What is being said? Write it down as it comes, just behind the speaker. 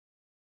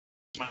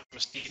My name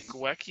is Steve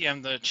Gawecki.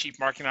 I'm the Chief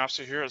Marketing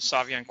Officer here at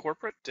Saivian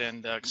Corporate,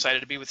 and excited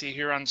to be with you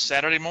here on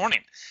Saturday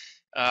morning.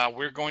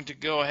 We're going to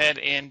go ahead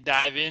and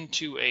dive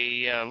into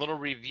a little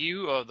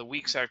review of the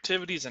week's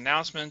activities,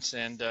 announcements,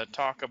 and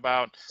talk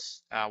about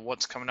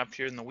what's coming up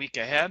here in the week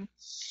ahead.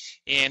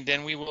 And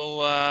then we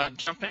will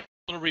jump in a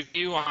little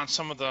review on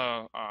some of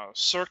the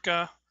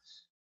Circa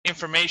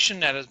information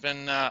that has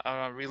been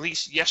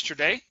released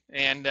yesterday,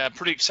 and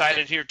pretty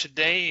excited here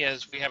today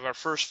as we have our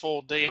first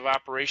full day of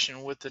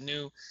operation with the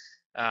new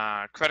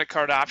credit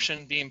card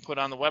option being put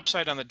on the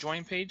website on the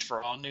join page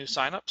for all new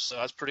signups. So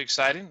that's pretty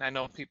exciting. I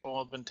know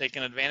people have been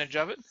taking advantage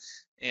of it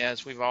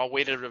as we've all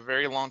waited a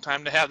very long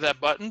time to have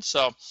that button.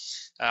 So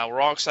we're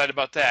all excited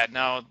about that.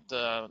 Now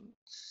the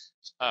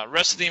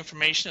rest of the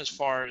information as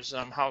far as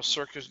how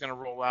Circa is going to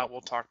roll out,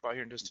 we'll talk about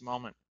here in just a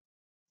moment.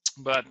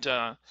 But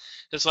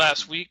this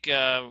last week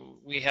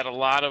we had a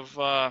lot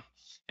of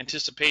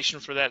anticipation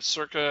for that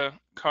Circa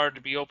card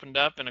to be opened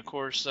up, and of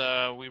course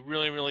we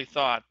really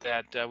thought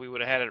that we would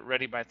have had it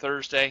ready by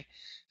Thursday.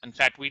 In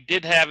fact, we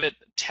did have it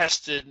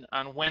tested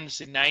on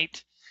Wednesday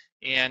night,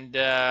 and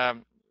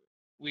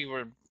we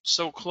were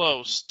so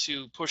close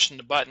to pushing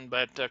the button,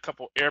 but a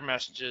couple error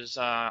messages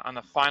on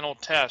the final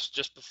test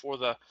just before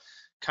the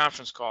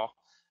conference call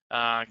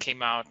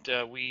came out.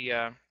 We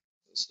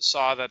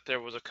saw that there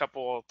was a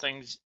couple of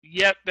things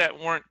yet that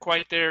weren't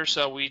quite there,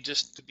 so we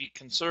just, to be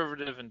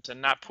conservative and to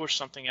not push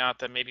something out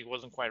that maybe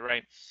wasn't quite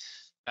right,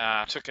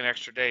 took an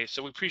extra day.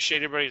 So we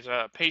appreciate everybody's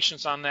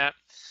patience on that,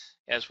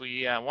 as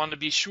we wanted to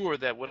be sure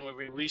that when we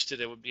released it,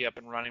 it would be up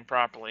and running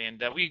properly.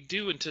 And we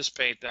do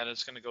anticipate that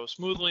it's going to go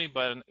smoothly,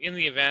 but in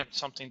the event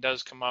something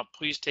does come up,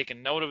 please take a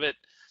note of it,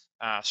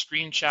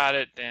 screenshot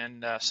it,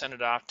 and send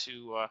it off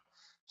to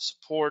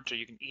support, or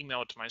you can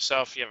email it to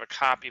myself if you have a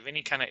copy of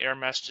any kind of error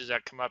messages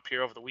that come up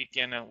here over the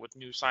weekend with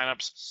new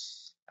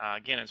signups.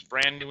 Again, it's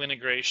brand new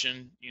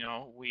integration. You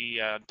know,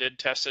 we did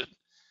test it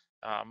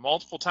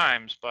multiple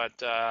times, but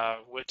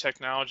with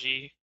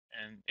technology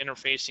and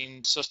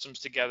interfacing systems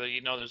together,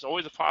 you know, there's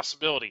always a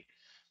possibility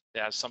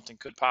that something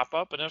could pop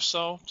up, and if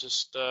so,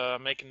 just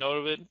make a note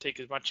of it and take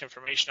as much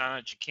information on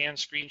it as you can,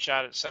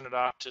 screenshot it, send it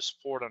off to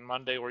support on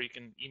Monday, or you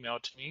can email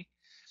it to me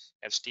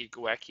at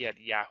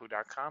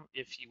stevegawecki@yahoo.com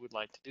if you would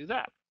like to do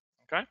that.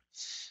 Okay,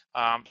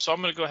 so I'm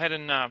going to go ahead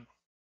and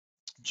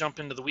jump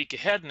into the week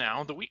ahead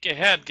now. The week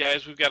ahead,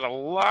 guys, we've got a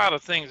lot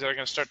of things that are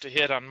going to start to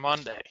hit on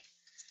Monday.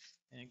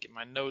 And get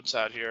my notes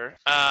out here.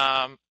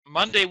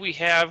 Monday we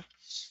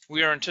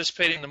are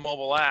anticipating the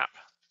mobile app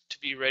to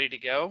be ready to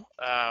go.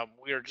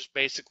 We are just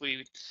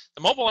basically,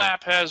 the mobile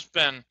app has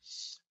been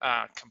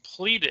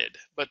completed,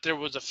 but there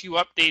was a few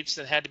updates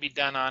that had to be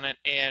done on it,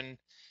 and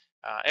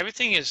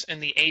everything is in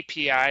the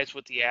APIs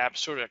with the app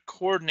sort of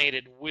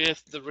coordinated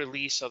with the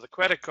release of the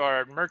credit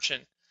card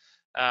merchant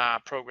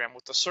program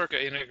with the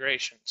Circa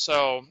integration.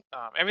 So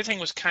everything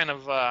was kind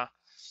of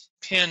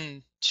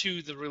pinned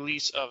to the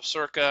release of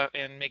Circa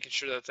and making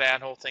sure that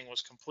that whole thing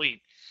was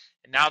complete.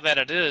 And now that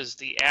it is,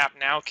 the app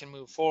now can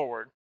move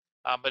forward,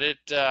 but it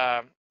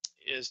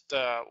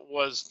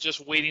was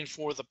just waiting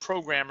for the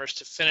programmers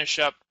to finish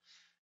up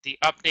the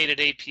updated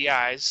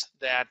APIs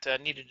that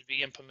needed to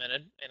be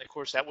implemented, and of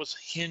course that was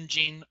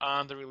hinging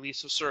on the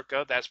release of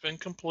Circa. That's been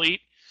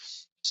complete,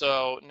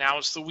 so now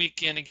it's the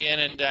weekend again,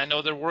 and I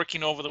know they're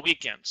working over the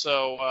weekend,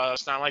 so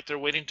it's not like they're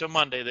waiting till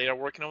Monday. They are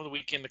working over the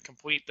weekend to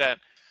complete that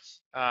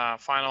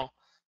final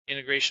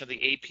integration of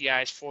the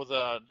APIs for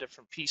the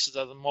different pieces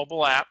of the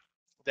mobile app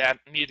that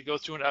need to go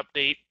through an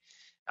update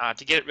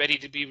to get it ready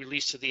to be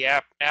released to the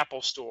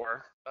Apple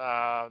Store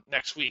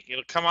next week.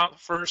 It'll come out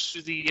first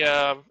to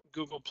the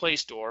Google Play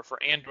Store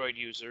for Android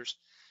users,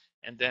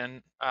 and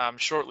then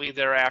shortly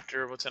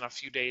thereafter, within a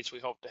few days, we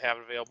hope to have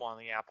it available on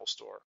the Apple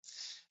Store.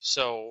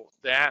 So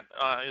that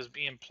is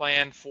being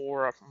planned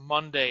for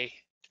Monday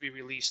to be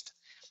released.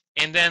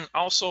 And then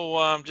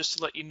also, just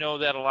to let you know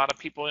that a lot of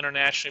people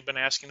internationally have been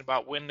asking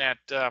about when that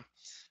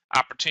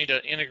opportunity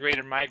to integrate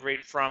and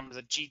migrate from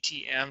the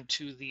GTM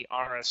to the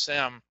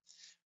RSM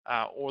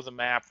or the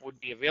map would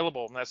be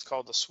available, and that's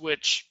called the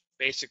switch,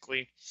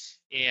 basically,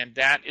 and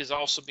that is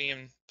also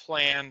being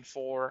planned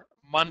for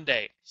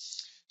Monday.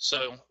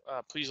 So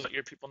please let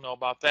your people know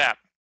about that.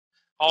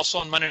 Also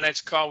on Monday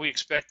night's call, we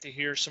expect to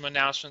hear some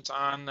announcements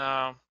on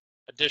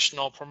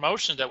additional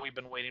promotions that we've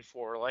been waiting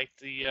for, like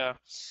the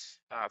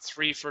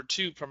 3 for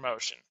 2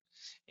 promotion,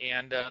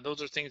 and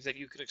those are things that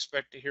you could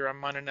expect to hear on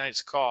Monday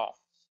night's call.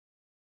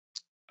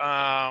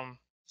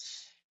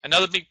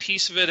 Another big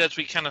piece of it, as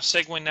we kind of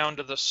segue now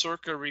into the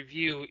Circa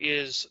review,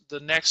 is the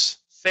next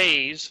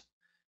phase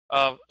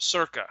of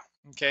Circa.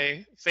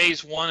 Okay,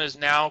 phase 1 is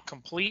now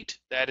complete.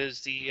 That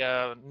is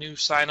the new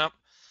sign-up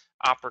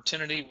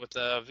opportunity with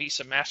the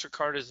Visa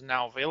MasterCard is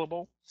now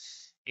available,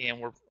 and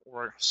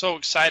we're so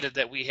excited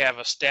that we have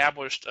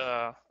established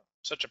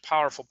such a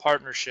powerful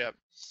partnership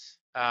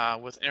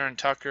with Aaron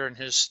Tucker and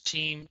his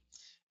team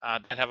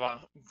that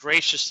have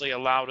graciously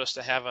allowed us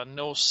to have a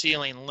no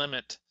ceiling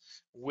limit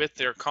with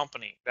their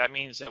company. That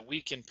means that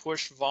we can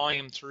push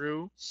volume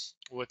through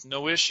with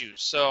no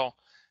issues. So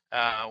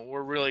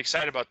we're really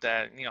excited about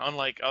that. You know,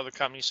 unlike other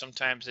companies,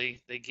 sometimes they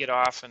get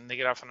off and they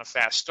get off on a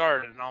fast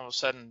start, and all of a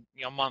sudden,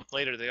 you know, a month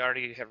later, they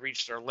already have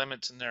reached their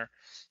limits and they're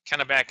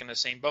kind of back in the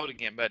same boat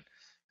again. But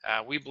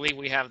we believe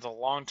we have the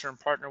long-term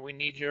partner we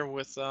need here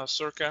with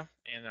Circa,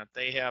 and that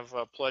they have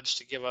pledged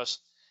to give us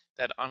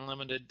that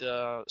unlimited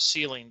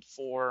ceiling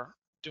for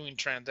doing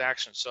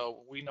transactions. So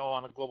we know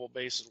on a global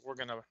basis we're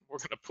gonna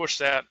push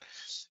that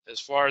as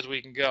far as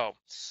we can go.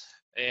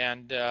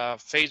 And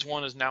phase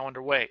one is now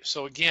underway.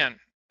 So again,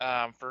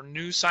 for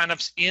new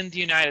signups in the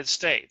United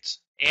States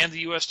and the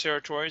U.S.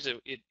 territories,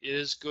 it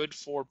is good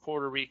for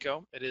Puerto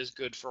Rico. It is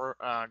good for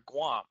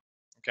Guam.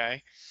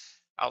 Okay.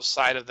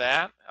 Outside of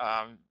that,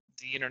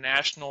 the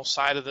international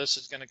side of this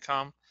is going to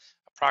come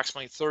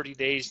approximately 30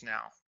 days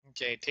now.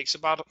 Okay, it takes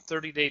about a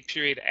 30-day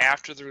period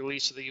after the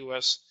release of the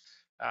U.S.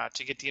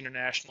 To get the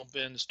international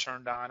bins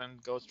turned on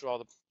and go through all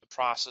the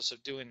process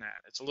of doing that.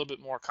 It's a little bit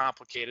more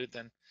complicated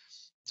than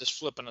just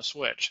flipping a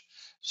switch.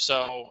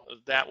 So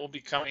that will be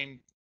coming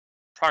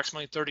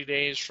approximately 30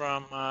 days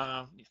from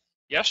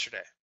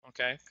yesterday,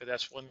 okay? Because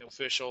that's when the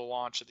official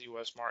launch of the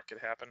U.S. market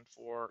happened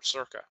for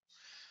Circa.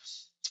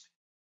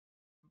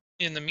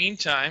 In the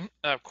meantime,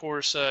 of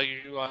course,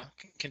 you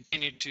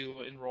continue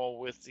to enroll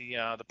with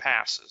the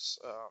passes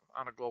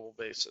on a global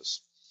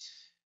basis.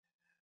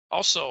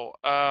 Also,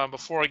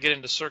 before I get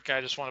into Circa, I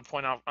just want to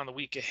point out on the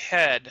week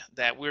ahead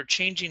that we're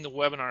changing the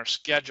webinar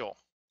schedule.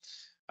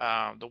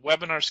 The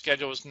webinar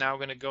schedule is now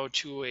going to go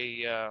to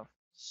a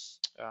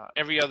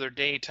every other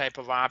day type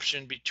of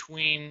option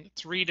between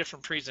 3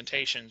 different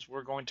presentations.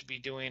 We're going to be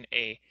doing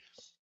a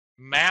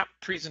map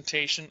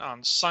presentation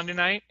on Sunday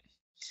night.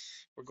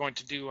 We're going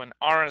to do an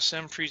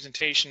RSM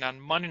presentation on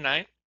Monday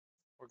night.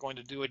 We're going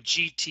to do a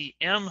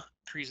GTM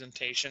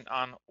presentation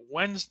on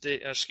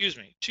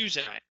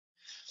Tuesday night.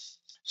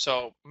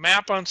 So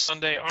map on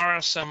Sunday,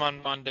 RSM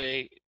on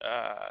Monday,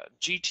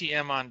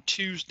 GTM on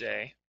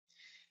Tuesday,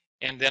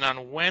 and then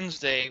on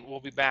Wednesday we'll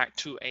be back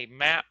to a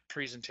map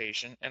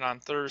presentation, and on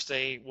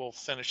Thursday we'll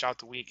finish out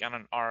the week on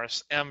an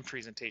RSM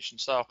presentation.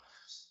 So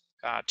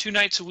 2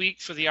 nights a week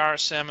for the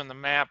RSM and the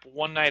map,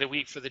 1 night a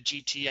week for the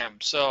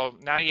GTM. So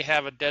now you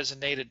have a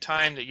designated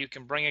time that you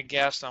can bring a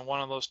guest on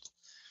one of those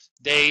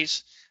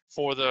days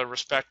for the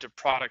respective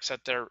products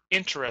that they're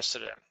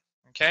interested in.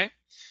 Okay.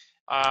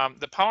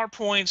 The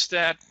PowerPoints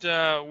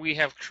that we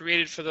have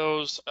created for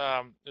those,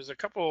 there's a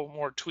couple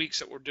more tweaks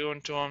that we're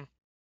doing to them,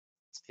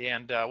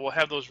 and we'll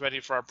have those ready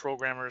for our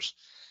programmers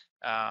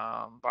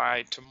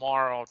by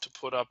tomorrow to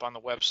put up on the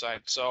website.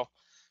 So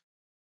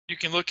you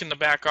can look in the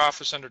back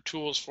office under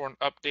tools for an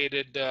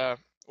updated,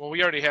 well,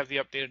 we already have the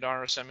updated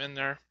RSM in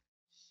there.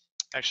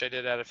 Actually, I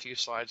did add a few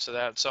slides to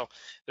that. So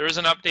there is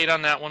an update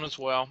on that one as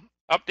well.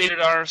 Updated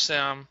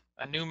RSM,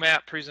 a new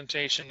map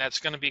presentation that's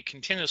going to be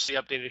continuously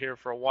updated here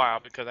for a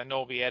while, because I know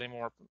we'll be adding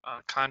more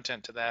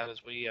content to that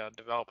as we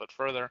develop it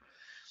further.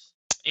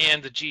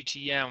 And the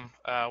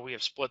GTM, we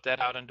have split that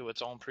out into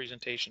its own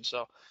presentation.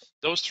 So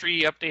those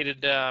 3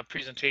 updated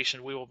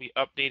presentations we will be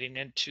updating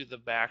into the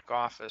back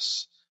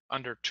office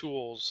under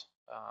tools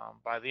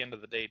by the end of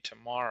the day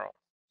tomorrow.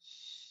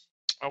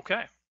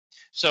 Okay,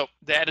 so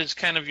that is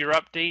kind of your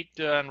update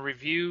and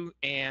review,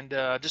 and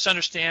just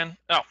understand,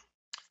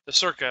 the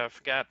Circa, I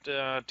forgot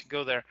to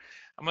go there.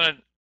 I'm going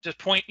to just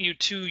point you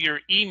to your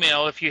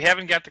email. If you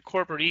haven't got the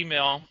corporate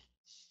email,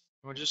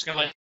 we're just going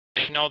to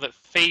let you know that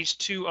phase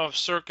 2 of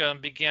Circa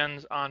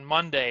begins on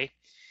Monday,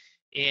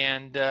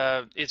 and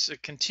it's a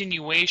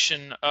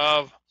continuation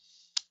of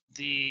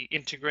the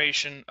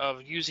integration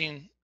of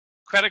using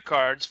credit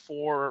cards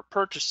for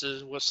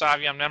purchases with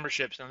Saivian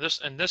memberships. And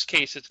in this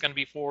case, it's going to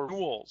be for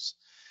renewals.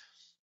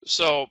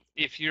 So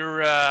if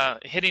you're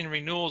hitting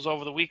renewals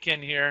over the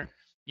weekend here,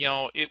 you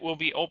know, it will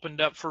be opened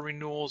up for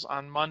renewals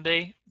on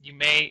Monday. You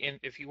may, and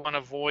if you want to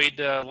avoid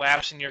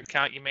lapse in your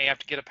account, you may have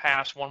to get a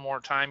pass one more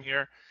time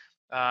here.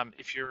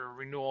 If your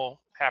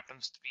renewal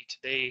happens to be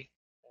today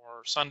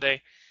or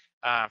Sunday,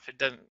 if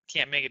it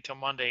can't make it till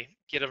Monday,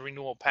 get a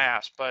renewal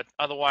pass. But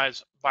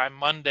otherwise, by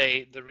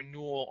Monday, the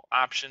renewal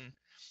option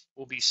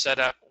will be set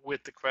up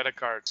with the credit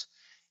cards.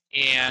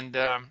 And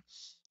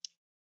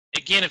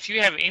again, if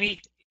you have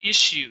any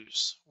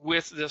issues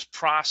with this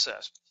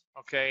process,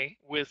 okay,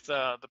 with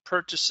the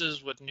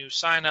purchases, with new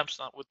signups,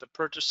 with the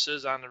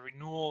purchases on the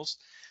renewals,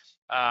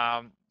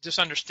 just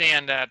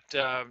understand that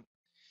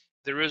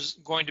there is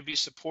going to be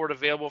support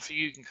available for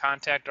you. You can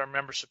contact our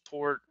member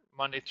support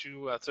Monday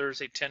through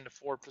Thursday, 10 to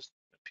 4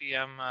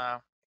 p.m.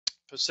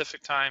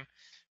 Pacific time,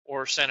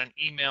 or send an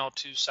email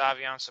to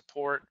Saivian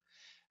support.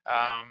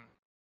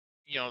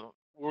 You know,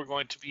 we're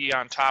going to be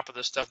on top of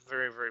this stuff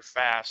very, very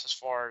fast as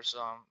far as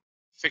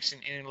fixing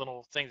any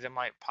little things that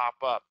might pop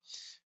up.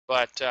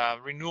 But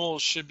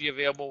renewals should be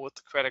available with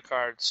the credit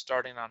card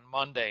starting on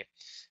Monday.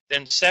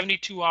 Then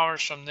 72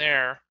 hours from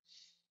there,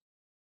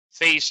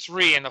 phase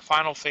 3 and the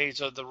final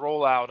phase of the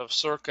rollout of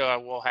Circa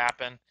will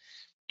happen,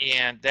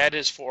 and that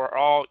is for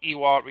all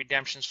e-wallet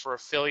redemptions for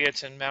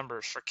affiliates and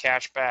members for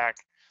cash back.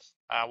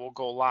 Will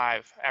go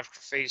live after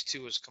phase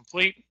 2 is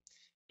complete,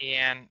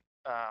 and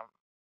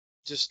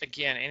just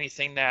again,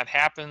 anything that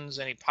happens,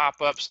 any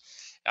pop-ups,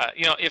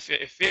 you know, if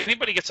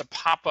anybody gets a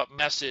pop-up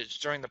message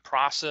during the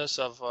process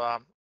of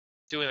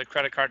doing a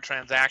credit card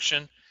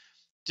transaction,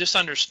 just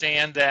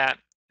understand that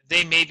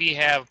they maybe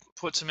have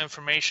put some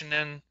information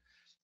in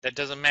that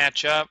doesn't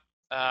match up.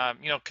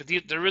 You know,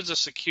 there is a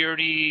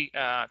security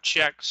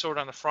check sort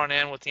of on the front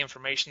end with the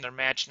information. They're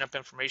matching up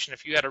information.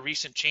 If you had a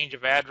recent change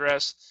of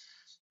address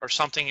or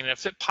something, and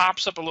if it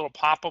pops up a little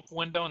pop-up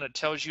window and it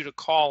tells you to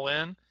call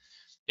in,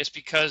 it's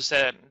because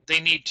that they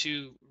need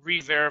to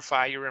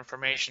re-verify your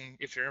information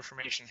if your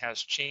information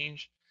has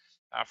changed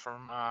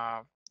from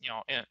you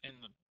know, in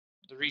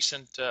the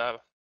recent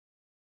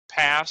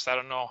past. I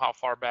don't know how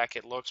far back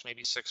it looks,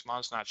 maybe 6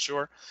 months, not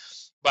sure.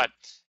 But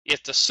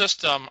if the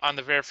system on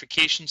the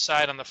verification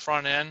side on the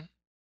front end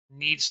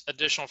needs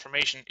additional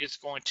information, it's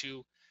going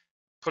to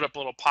put up a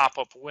little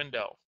pop-up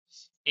window.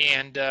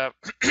 And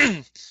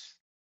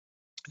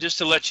just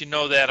to let you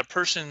know that a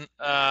person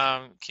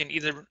can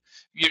either,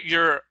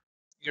 you're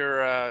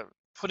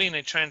putting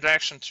a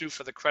transaction through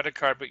for the credit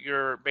card, but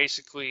you're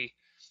basically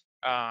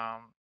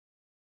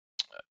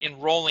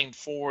enrolling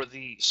for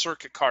the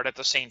circuit card at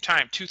the same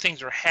time. Two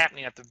things are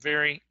happening at the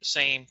very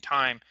same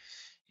time.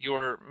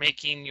 You're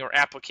making your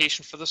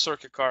application for the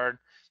circuit card,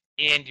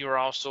 and you're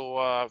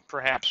also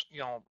perhaps, you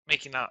know,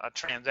 making a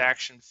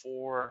transaction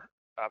for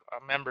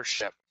a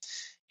membership.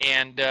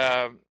 And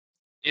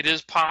it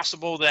is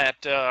possible that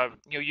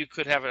you know, you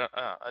could have a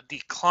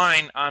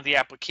decline on the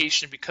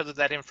application because of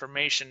that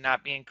information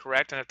not being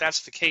correct. And if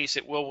that's the case,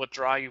 it will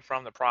withdraw you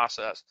from the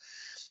process.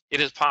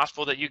 It is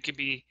possible that you could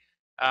be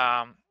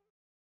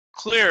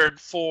cleared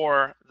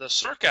for the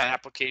circuit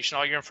application,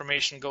 all your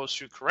information goes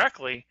through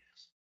correctly,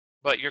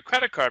 but your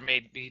credit card may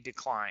be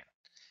declined,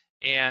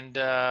 and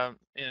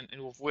in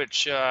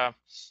which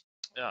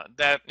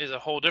that is a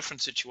whole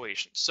different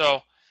situation.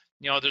 So,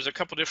 you know, there's a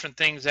couple different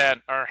things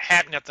that are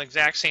happening at the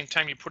exact same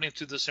time you're putting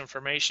through this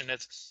information.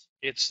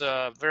 It's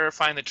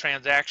verifying the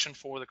transaction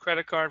for the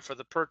credit card, for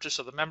the purchase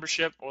of the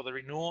membership or the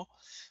renewal,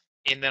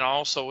 and then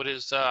also it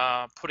is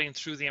putting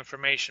through the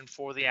information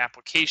for the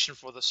application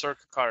for the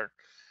circuit card.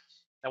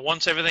 Now,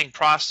 once everything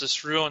processed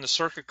through on the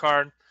circuit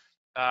card,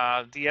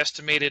 the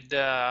estimated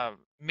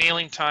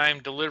mailing time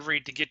delivery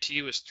to get to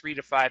you is 3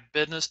 to 5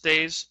 business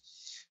days.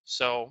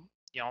 So,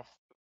 you know,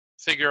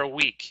 figure a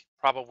week,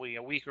 probably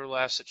a week or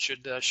less, it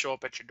should show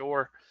up at your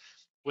door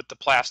with the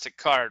plastic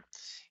card.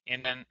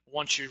 And then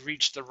once you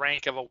reach the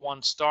rank of a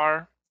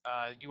 1-star,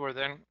 you are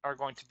then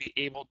going to be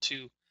able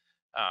to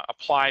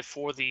apply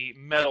for the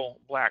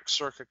metal black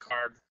circuit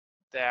card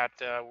that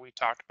we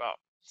talked about.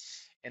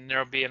 And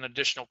there'll be an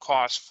additional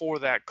cost for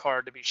that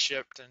card to be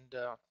shipped and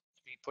to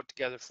be put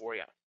together for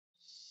you.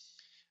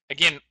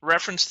 Again,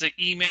 reference the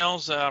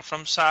emails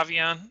from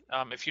Saivian.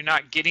 If you're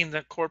not getting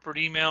the corporate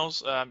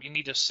emails, you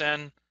need to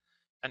send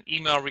an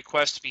email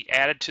request to be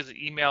added to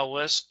the email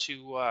list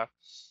to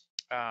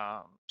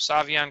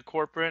Saivian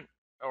Corporate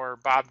or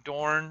Bob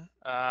Dorn.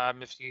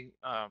 If you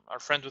are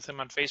friends with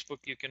him on Facebook,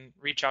 you can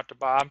reach out to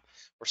Bob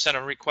or send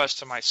a request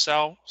to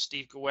myself,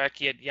 Steve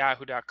Gowecki at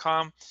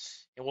yahoo.com.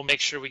 And we'll make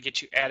sure we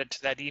get you added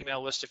to that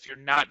email list. If you're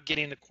not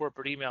getting the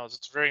corporate emails,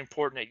 it's very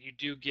important that you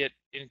do get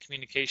in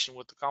communication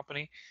with the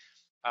company.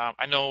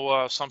 I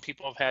know some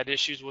people have had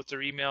issues with their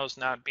emails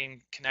not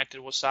being connected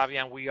with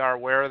Saivian. We are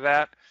aware of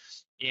that,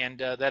 and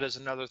that is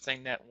another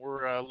thing that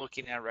we're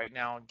looking at right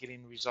now and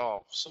getting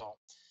resolved. So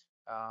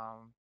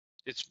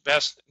it's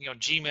best, you know,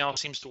 Gmail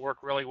seems to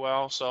work really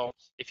well. So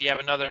if you have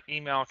another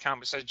email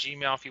account besides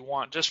Gmail, if you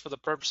want, just for the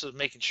purposes of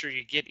making sure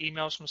you get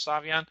emails from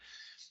Saivian,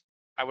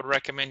 I would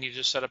recommend you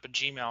just set up a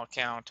Gmail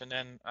account and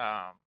then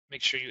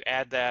make sure you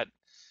add that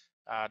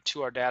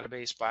to our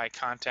database by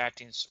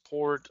contacting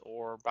support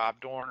or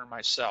Bob Dorn or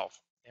myself,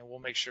 and we'll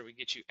make sure we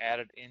get you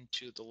added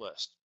into the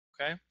list.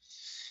 Okay.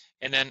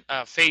 And then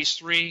phase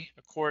 3,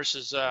 of course,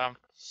 is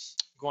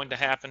going to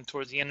happen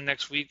towards the end of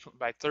next week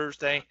by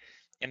Thursday.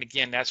 And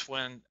again, that's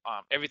when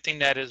everything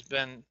that has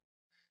been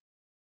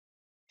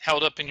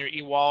held up in your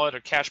e-wallet or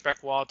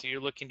cashback wallet that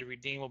you're looking to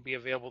redeem will be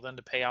available then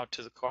to pay out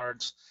to the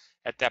cards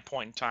at that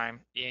point in time,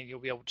 and you'll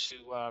be able to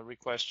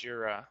request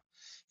your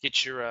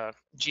get your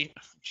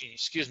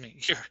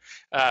your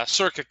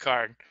circuit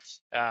card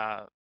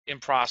in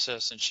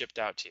process and shipped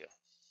out to you.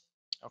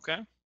 Okay.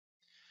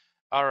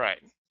 All right.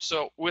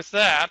 So with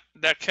that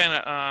kind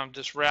of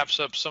just wraps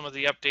up some of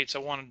the updates I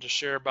wanted to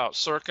share about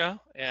Circa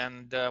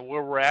and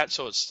where we're at.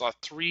 So it's a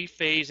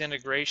 3-phase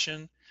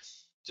integration.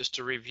 Just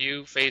to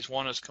review, phase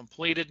 1 is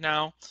completed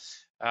now.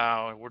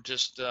 We're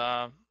just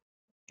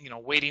you know,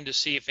 waiting to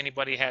see if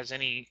anybody has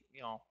any,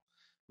 you know,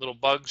 little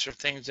bugs or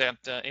things that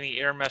any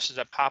error messages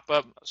that pop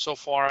up. So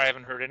far, I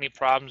haven't heard any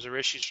problems or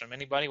issues from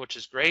anybody, which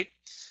is great.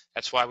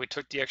 That's why we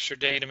took the extra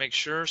day to make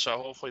sure. So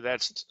hopefully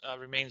that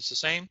remains the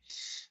same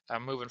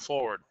moving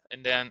forward.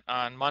 And then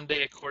on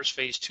Monday, of course,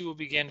 phase 2 will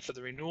begin for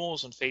the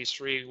renewals, and phase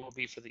 3 will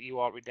be for the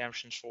e-wallet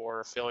redemptions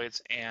for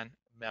affiliates and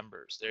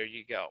members. There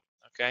you go.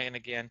 Okay. And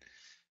again,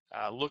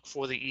 look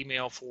for the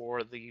email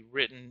for the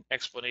written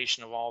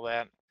explanation of all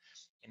that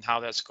and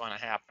how that's going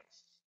to happen.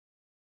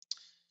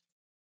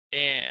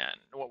 And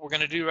what we're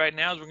going to do right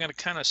now is we're going to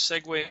kind of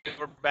segue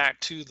over back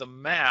to the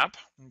map.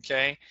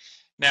 Okay.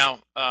 Now,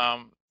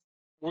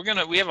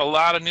 we have a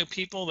lot of new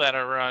people that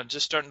are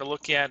just starting to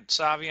look at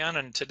Saivian,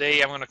 and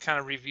today I'm going to kind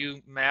of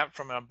review map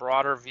from a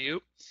broader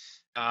view.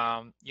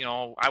 You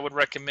know, I would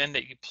recommend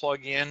that you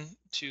plug in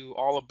to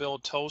all of Bill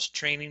Toast's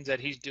trainings that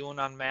he's doing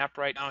on map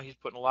right now. He's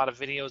putting a lot of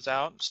videos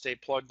out. Stay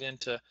plugged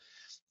into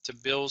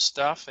Bill's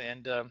stuff,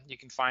 and you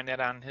can find that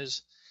on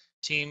his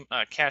team.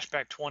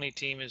 Cashback 20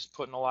 team is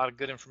putting a lot of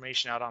good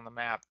information out on the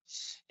map,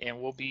 and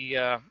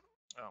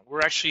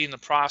we're actually in the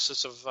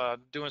process of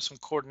doing some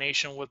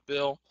coordination with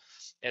Bill,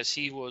 as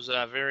he was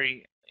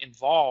very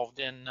involved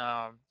in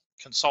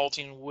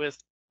consulting with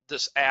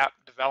this app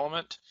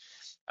development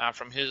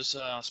from his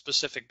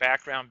specific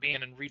background,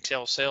 being in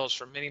retail sales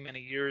for many,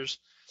 many years,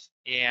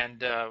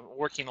 and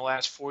working the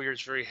last 4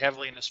 years very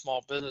heavily in the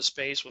small business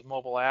space with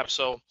mobile apps.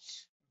 So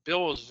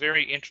Bill was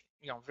very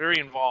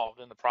involved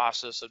in the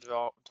process of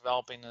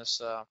developing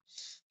this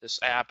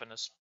app and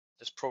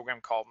this program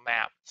called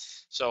MAP.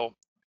 So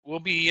we'll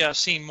be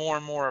seeing more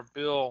and more of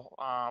Bill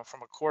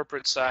from a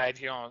corporate side,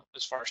 you know,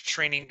 as far as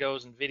training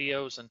goes and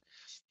videos and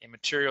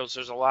materials.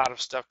 There's a lot of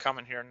stuff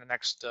coming here in the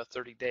next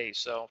 30 days,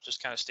 so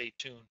just kind of stay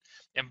tuned.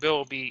 And Bill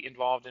will be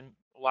involved in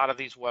a lot of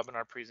these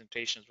webinar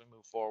presentations as we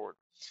move forward.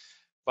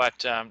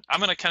 But I'm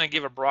going to kind of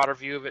give a broader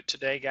view of it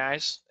today,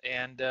 guys,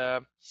 and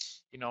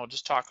you know,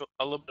 just talk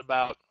a little bit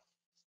about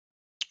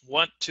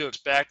what to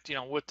expect, you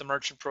know, with the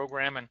merchant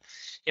program. And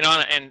you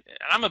know, and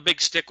I'm a big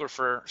stickler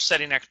for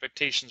setting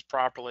expectations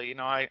properly. You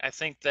know, I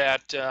think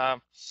that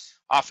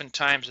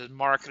oftentimes as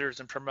marketers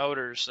and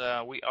promoters,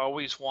 we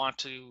always want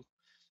to,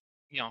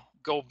 you know,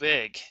 go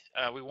big.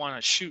 We want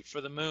to shoot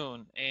for the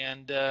moon,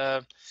 and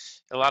a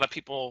lot of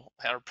people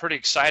are pretty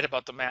excited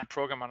about the MAP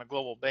program on a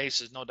global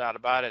basis, no doubt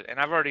about it. And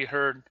I've already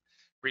heard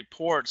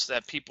reports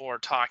that people are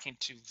talking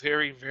to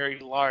very, very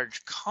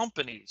large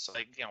companies,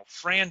 like, you know,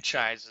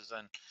 franchises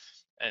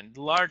and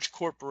large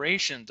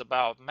corporations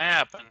about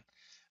MAP. And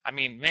I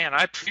mean, man,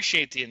 I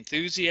appreciate the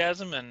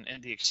enthusiasm and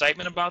the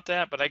excitement about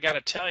that, but I got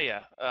to tell you,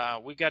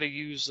 we got to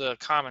use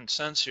common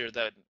sense here.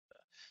 That,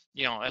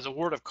 you know, as a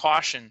word of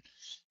caution,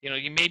 you know,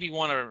 you maybe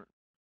want to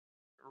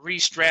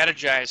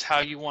re-strategize how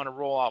you want to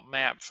roll out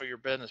MAP for your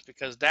business,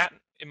 because that,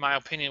 in my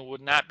opinion,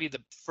 would not be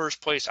the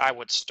first place I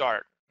would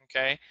start.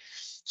 Okay,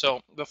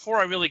 so before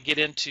I really get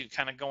into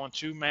kind of going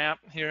through MAP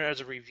here as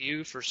a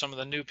review for some of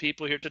the new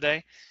people here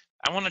today,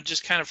 I want to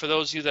just kind of, for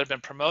those of you that have been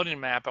promoting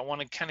MAP, I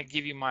want to kind of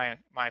give you my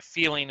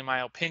feeling and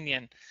my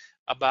opinion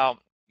about,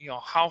 you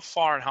know, how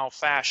far and how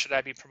fast should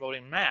I be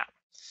promoting MAP.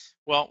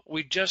 Well,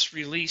 we just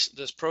released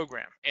this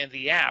program, and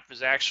the app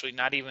is actually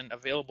not even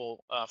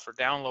available for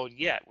download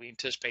yet. We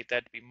anticipate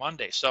that to be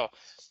Monday. So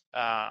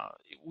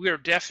we are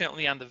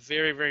definitely on the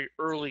very, very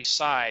early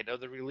side of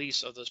the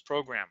release of this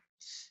program.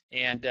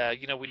 And,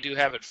 you know, we do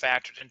have it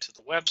factored into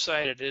the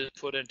website. It is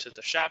put into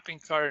the shopping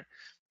cart.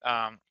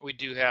 We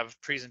do have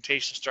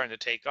presentations starting to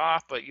take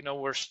off, but, you know,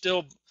 we're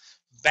still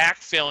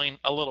backfilling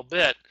a little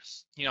bit,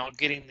 you know,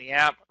 getting the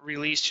app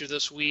released here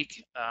this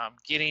week,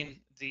 getting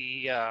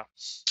the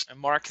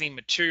marketing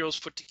materials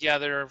put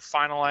together,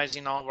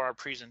 finalizing all of our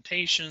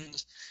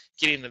presentations,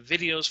 getting the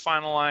videos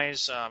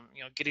finalized,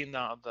 you know, getting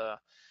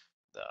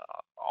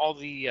all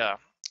the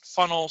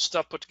funnel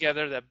stuff put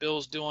together that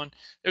Bill's doing.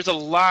 There's a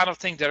lot of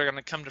things that are going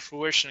to come to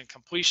fruition and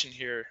completion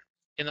here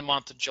in the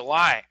month of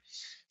July.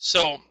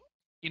 So,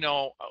 you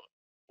know,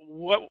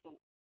 what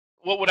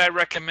would I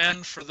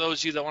recommend for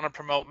those of you that want to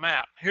promote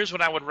MAP? Here's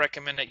what I would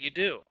recommend that you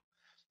do.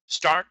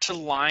 Start to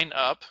line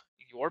up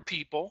your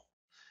people.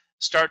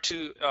 Start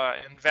to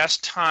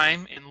invest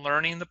time in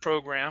learning the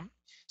program.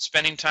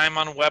 Spending time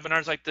on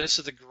webinars like this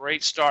is a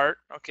great start.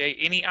 Okay,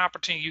 any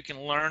opportunity you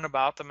can learn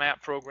about the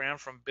MAP program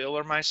from Bill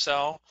or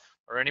myself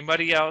or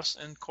anybody else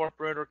in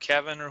corporate, or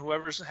Kevin, or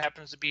whoever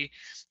happens to be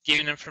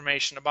giving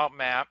information about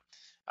MAP.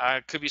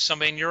 It could be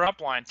somebody in your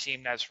upline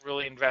team that's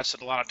really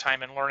invested a lot of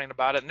time in learning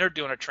about it, and they're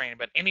doing a training.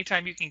 But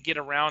anytime you can get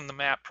around the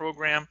MAP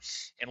program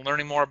and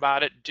learning more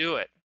about it, do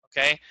it.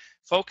 Okay,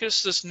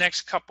 focus this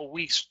next couple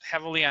weeks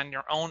heavily on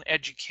your own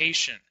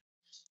education.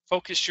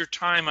 Focus your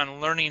time on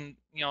learning,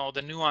 you know,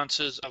 the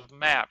nuances of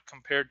MAP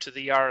compared to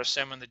the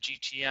RSM and the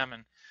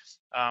GTM,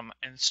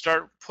 and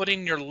start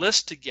putting your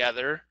list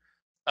together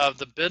of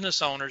the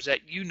business owners that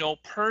you know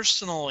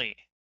personally.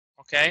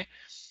 Okay,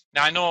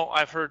 now I know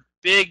I've heard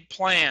big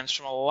plans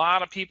from a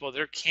lot of people.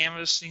 They're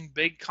canvassing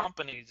big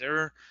companies.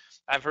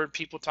 I've heard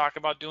people talk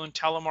about doing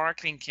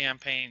telemarketing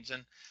campaigns,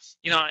 and,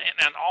 you know,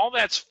 and all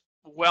that's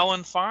well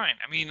and fine.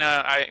 I mean,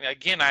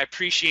 I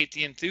appreciate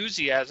the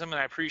enthusiasm,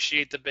 and I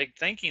appreciate the big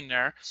thinking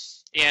there,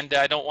 and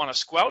I don't want to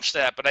squelch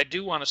that, but I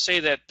do want to say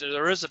that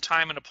there is a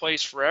time and a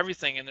place for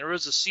everything, and there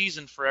is a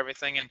season for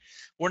everything, and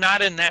we're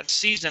not in that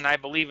season, I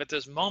believe, at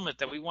this moment,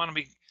 that we want to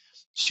be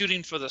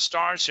shooting for the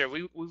stars here.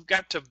 We've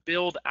got to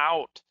build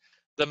out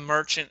the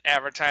merchant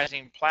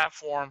advertising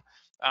platform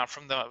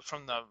from the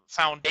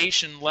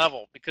foundation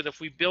level, because if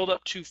we build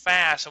up too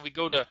fast and we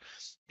go to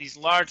these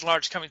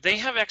large companies, they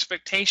have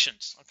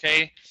expectations.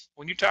 Okay,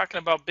 when you're talking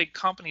about big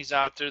companies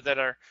out there that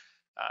are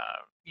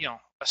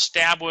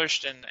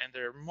established and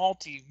they're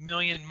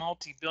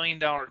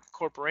multi-billion-dollar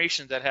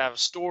corporations that have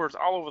stores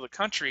all over the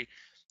country,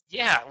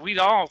 yeah, we'd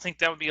all think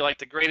that would be like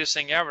the greatest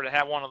thing ever to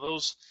have one of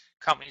those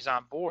companies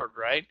on board,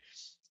 right?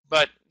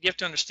 But you have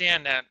to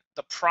understand that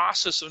the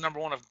process of, number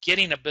one, of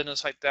getting a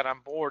business like that on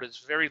board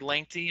is very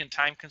lengthy and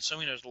time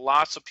consuming. There's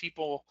lots of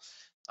people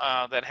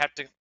that have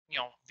to,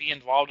 be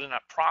involved in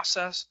that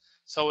process.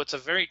 So it's a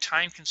very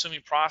time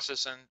consuming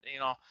process. And,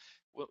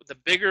 the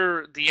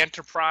bigger the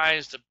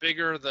enterprise, the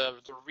bigger the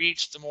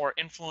reach, the more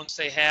influence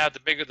they have, the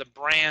bigger the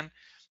brand.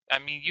 I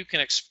mean, you can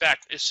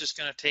expect it's just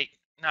going to take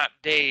not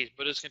days,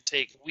 but it's going to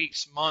take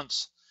weeks,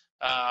 months,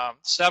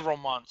 several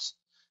months.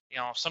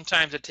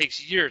 Sometimes it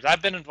takes years.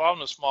 I've been involved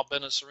in the small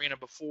business arena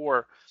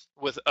before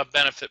with a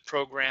benefit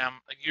program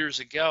years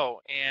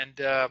ago, and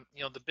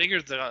the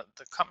bigger the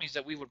companies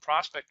that we would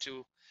prospect to,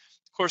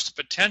 of course,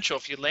 the potential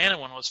if you landed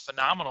one was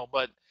phenomenal,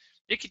 but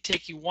it could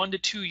take you 1 to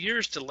 2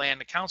 years to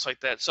land accounts like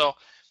that. So,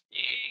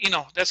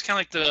 that's kind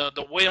of like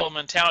the whale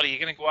mentality. You're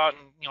going to go out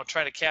and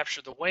try to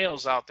capture the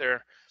whales out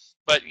there,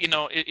 but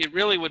it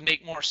really would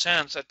make more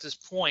sense at this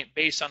point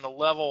based on the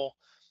level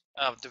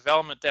of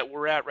development that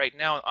we're at right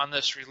now on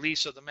this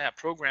release of the MAP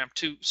program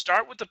to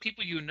start with the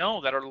people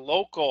that are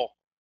local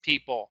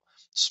people,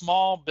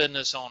 small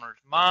business owners,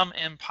 mom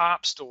and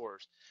pop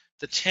stores,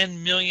 the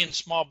 10 million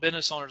small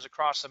business owners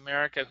across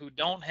America who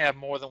don't have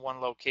more than one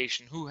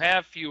location, who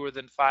have fewer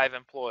than 5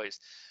 employees,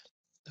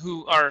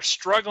 who are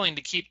struggling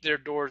to keep their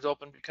doors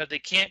open because they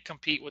can't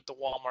compete with the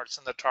Walmarts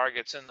and the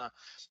Targets and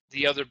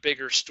the other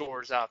bigger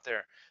stores out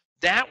there.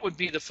 That would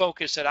be the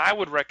focus that I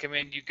would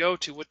recommend you go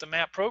to with the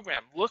MAP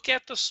program. Look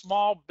at the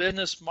small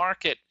business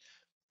market.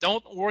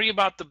 Don't worry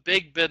about the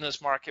big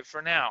business market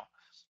for now.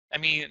 I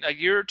mean, a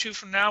year or two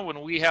from now,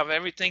 when we have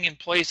everything in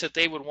place that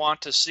they would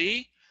want to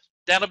see,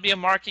 that'll be a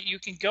market you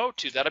can go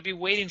to. That'll be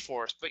waiting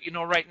for us. But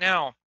right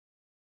now,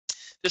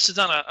 this is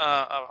on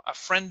a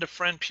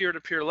friend-to-friend,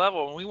 peer-to-peer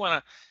level, and we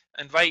want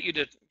to invite you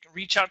to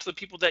reach out to the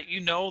people that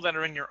that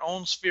are in your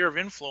own sphere of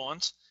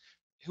influence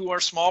who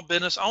are small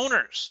business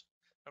owners.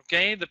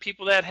 Okay, the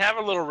people that have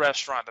a little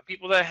restaurant, the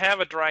people that have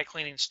a dry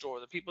cleaning store,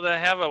 the people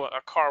that have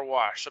a car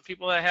wash, the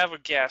people that have a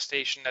gas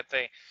station that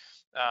they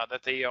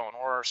own,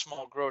 or a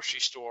small grocery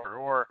store,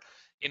 or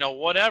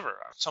whatever,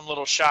 some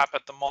little shop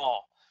at the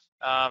mall.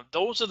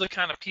 Those are the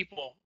kind of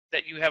people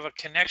that you have a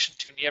connection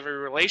to and you have a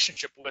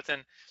relationship with,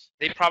 and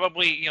they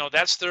probably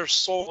that's their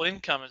sole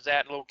income is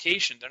that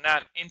location. They're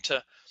not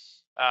into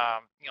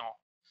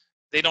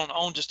they don't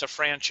own just a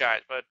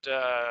franchise, but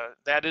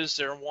that is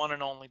their one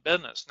and only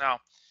business. Now,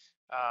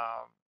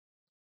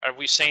 are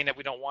we saying that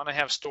we don't want to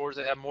have stores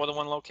that have more than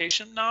one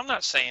location? No, I'm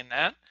not saying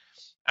that.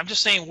 I'm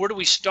just saying, where do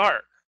we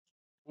start?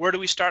 Where do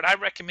we start? I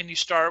recommend you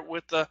start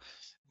with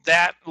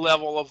that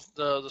level of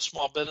the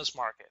small business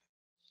market,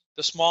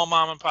 the small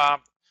mom and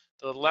pop,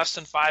 the less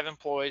than 5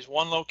 employees,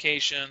 one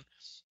location,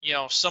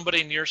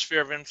 somebody in your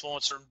sphere of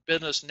influence or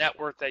business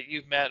network that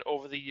you've met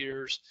over the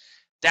years.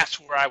 That's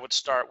where I would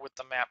start with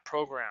the MAP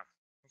program,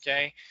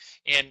 okay?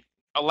 And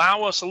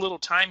allow us a little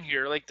time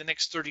here, like the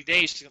next 30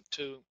 days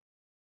to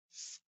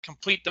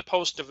complete the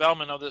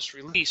post-development of this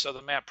release of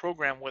the MAP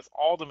program with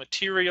all the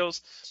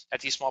materials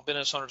that these small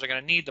business owners are going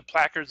to need, the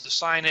placards, the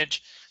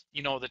signage,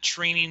 the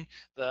training,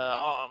 the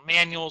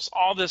manuals,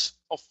 all this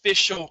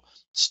official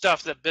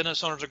stuff that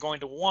business owners are going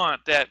to want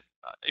that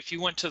if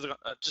you went to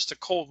just a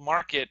cold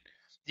market,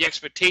 the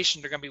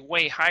expectations are going to be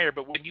way higher.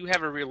 But when you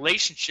have a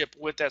relationship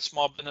with that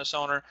small business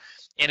owner,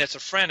 and it's a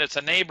friend, it's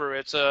a neighbor,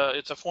 it's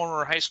a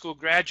former high school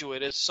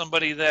graduate, it's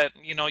somebody that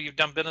you've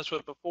done business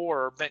with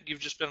before, or you've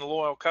just been a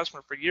loyal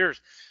customer for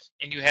years,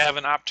 and you have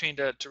an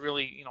opportunity to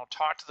really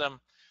talk to them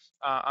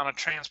on a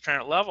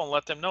transparent level and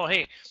let them know,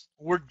 hey,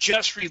 we're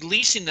just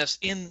releasing this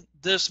in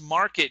this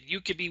market. You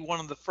could be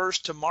one of the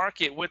first to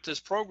market with this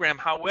program.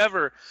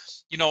 However,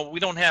 we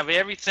don't have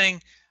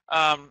everything.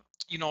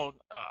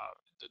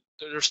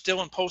 They're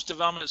still in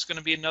post-development. It's going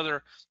to be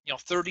another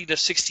 30 to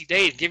 60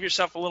 days. Give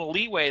yourself a little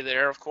leeway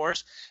there, of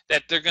course,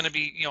 that they're going to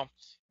be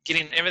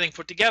getting everything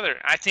put together.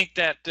 I think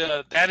that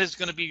that is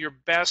going to be your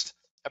best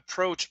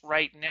approach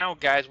right now,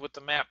 guys, with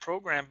the MAP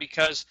program,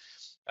 because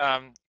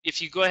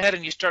if you go ahead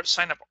and you start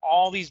signing up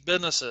all these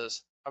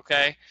businesses,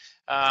 okay,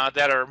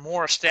 that are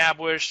more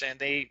established and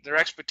their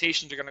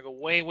expectations are going to go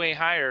way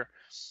higher,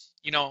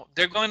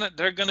 they're going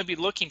to be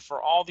looking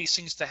for all these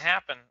things to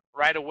happen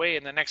right away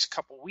in the next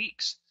couple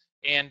weeks.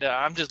 And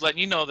I'm just letting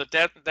you know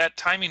that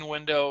timing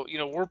window,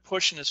 we're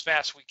pushing as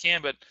fast as we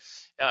can, but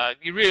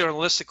you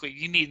realistically,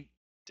 you need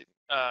to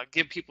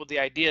give people the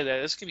idea that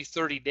it's going to be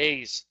 30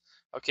 days,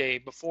 okay,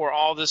 before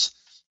all this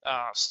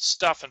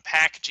stuff and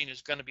packaging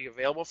is going to be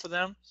available for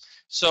them.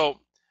 So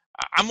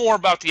I'm more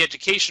about the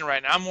education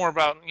right now. I'm more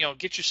about,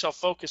 get yourself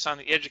focused on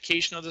the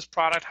education of this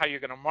product, how you're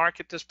going to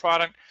market this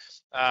product.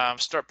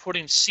 Start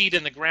putting seed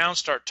in the ground.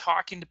 Start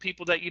talking to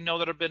people that you know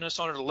that are business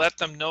owners. Let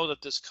them know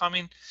that this is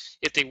coming.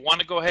 If they want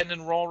to go ahead and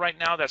enroll right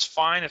now, that's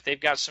fine. If they've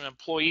got some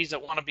employees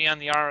that want to be on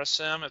the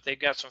RSM, if they've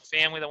got some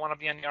family that want to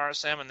be on the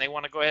RSM, and they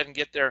want to go ahead and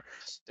get their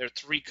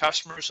 3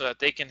 customers so that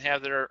they can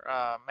have their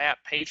map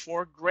paid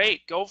for,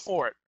 great, go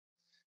for it.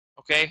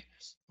 Okay,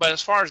 but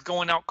as far as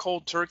going out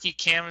cold turkey,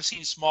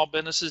 canvassing small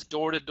businesses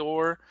door to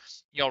door,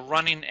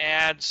 running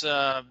ads,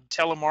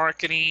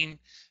 telemarketing,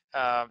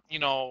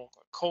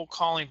 cold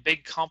calling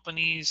big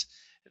companies,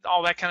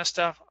 all that kind of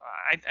stuff,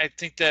 I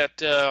think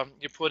that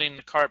you're putting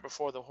the cart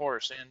before the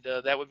horse,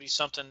 and that would be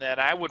something that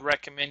I would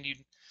recommend you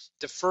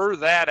defer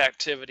that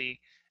activity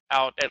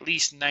out at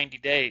least 90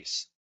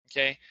 days.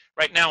 Okay,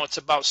 right now it's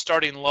about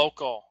starting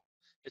local.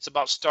 It's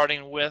about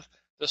starting with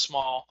the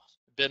small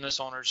business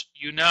owners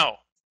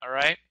all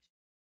right.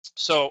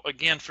 So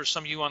again, for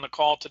some of you on the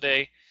call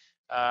today,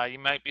 you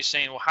might be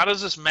saying, well, how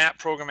does this MAP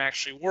program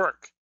actually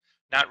work?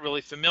 Not really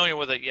familiar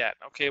with it yet.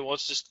 Okay, well,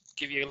 let's just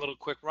give you a little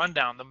quick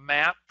rundown. The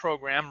MAP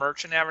program,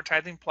 Merchant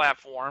Advertising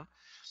Platform,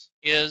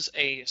 is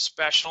a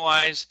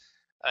specialized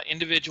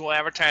individual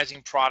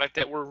advertising product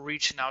that we're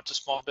reaching out to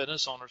small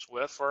business owners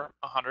with for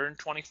a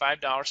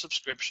 $125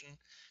 subscription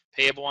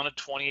payable on a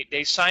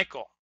 28-day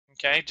cycle.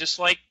 Okay, just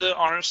like the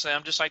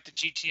RSM, just like the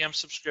GTM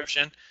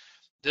subscription,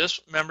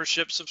 this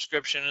membership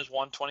subscription is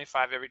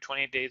 $125 every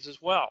 28 days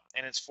as well,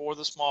 and it's for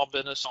the small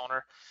business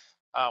owner,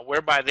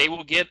 whereby they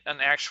will get an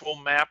actual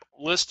map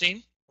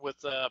listing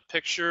with a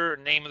picture,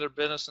 name of their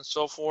business, and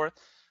so forth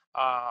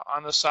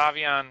on the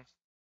Saivian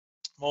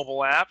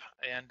mobile app,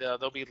 and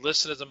they'll be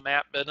listed as a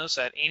map business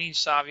that any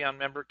Saivian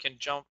member can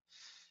jump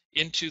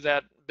into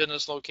that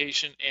business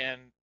location and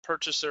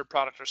purchase their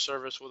product or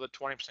service with a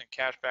 20%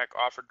 cashback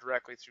offered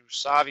directly through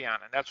Saivian.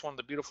 And that's one of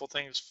the beautiful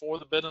things for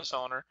the business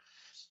owner,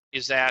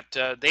 is that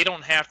they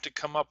don't have to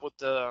come up with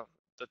the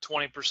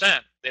 20%.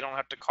 They don't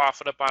have to cough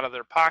it up out of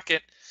their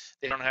pocket.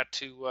 They don't have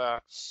to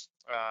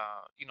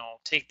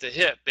take the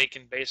hit. They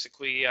can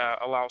basically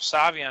allow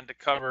Saivian to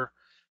cover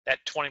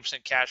that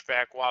 20%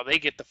 cashback while they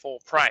get the full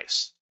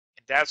price.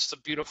 And that's the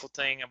beautiful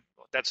thing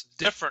that's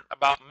different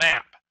about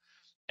MAP,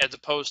 as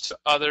opposed to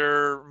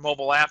other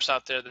mobile apps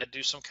out there that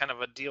do some kind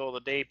of a deal of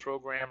the day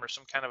program or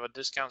some kind of a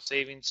discount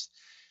savings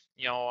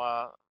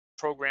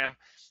program.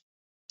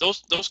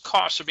 Those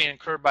costs are being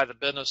incurred by the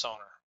business owner.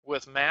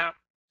 With MAP,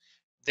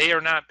 they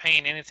are not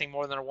paying anything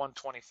more than a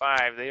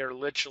 $125. They are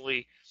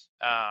literally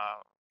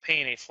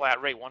paying a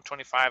flat rate,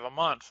 $125 a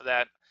month, for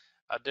that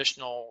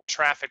additional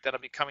traffic that'll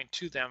be coming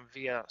to them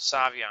via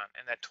Saivian,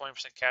 and that 20%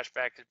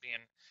 cashback is being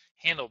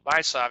handled by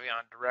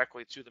Saivian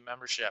directly through the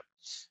membership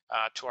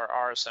to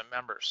our RSM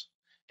members.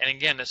 And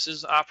again, this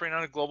is operating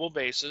on a global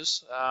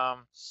basis.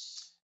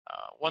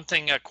 One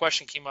thing, a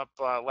question came up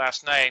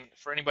last night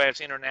for anybody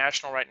that's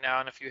international right now,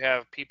 and if you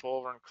have people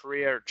over in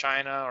Korea or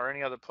China or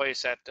any other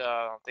place that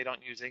they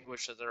don't use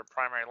English as their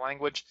primary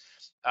language,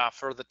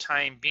 for the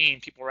time being,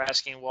 people are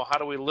asking, well, how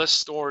do we list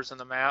stores in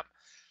the map?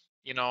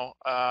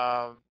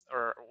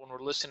 Or when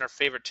we're listing our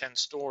favorite 10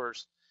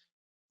 stores,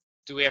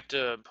 do we have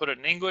to put it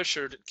in English,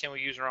 or can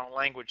we use our own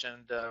language?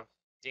 And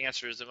the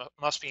answer is it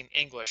must be in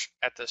English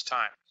at this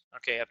time.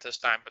 Okay, at this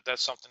time, but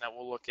that's something that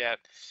we'll look at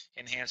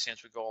enhancing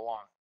as we go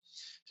along.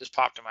 Just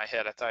popped in my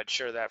head. I thought I'd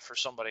share that for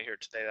somebody here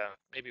today that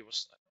maybe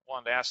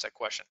wanted to ask that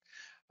question.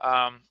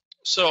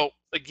 So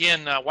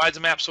again, why is the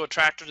map so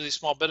attractive to these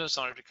small business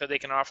owners? Because they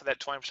can offer that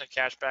 20%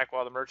 cash back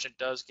while the merchant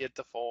does get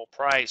the full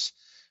price.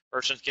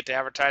 Merchants get to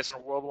advertise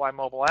on a worldwide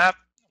mobile app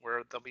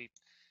where there'll be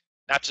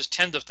not just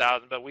tens of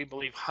thousands, but we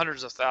believe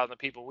hundreds of thousands of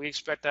people. We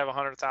expect to have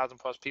 100,000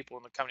 plus people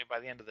in the company by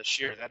the end of this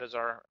year. That is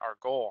our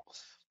goal.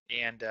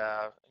 And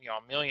a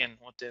million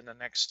within the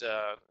next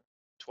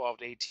 12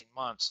 to 18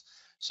 months.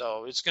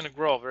 So it's going to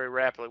grow very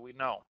rapidly, we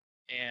know.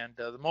 And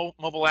the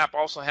mobile app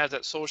also has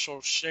that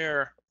social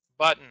share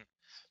button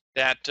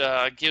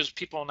that gives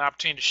people an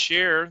opportunity to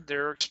share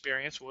their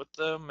experience with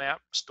the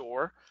map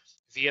store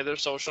via their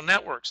social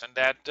networks. And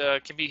that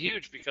can be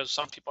huge because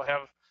some people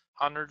have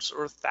hundreds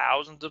or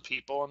thousands of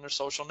people on their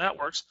social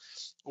networks,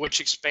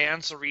 which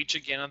expands the reach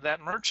again of that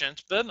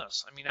merchant's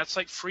business. I mean, that's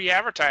like free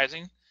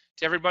advertising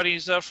to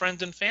everybody's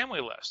friends and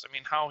family list. I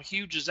mean, how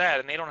huge is that?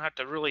 And they don't have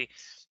to really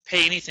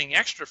pay anything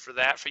extra for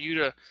that, for you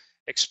to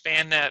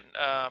expand that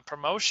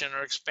promotion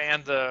or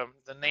expand the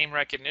name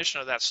recognition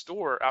of that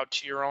store out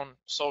to your own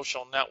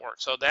social network.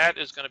 So that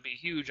is going to be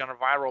huge on a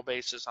viral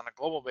basis, on a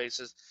global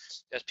basis,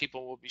 as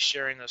people will be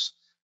sharing this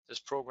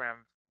program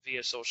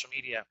via social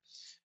media.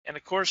 And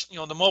of course,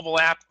 the mobile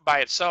app by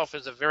itself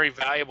is a very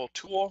valuable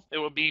tool. It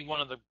will be one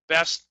of the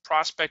best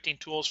prospecting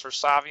tools for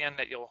Saivian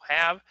that you'll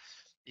have,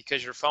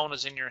 because your phone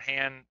is in your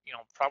hand,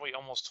 probably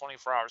almost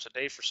 24 hours a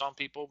day for some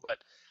people, but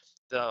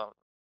the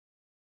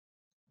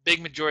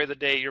big majority of the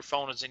day, your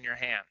phone is in your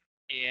hand.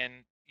 And,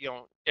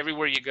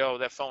 everywhere you go,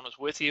 that phone is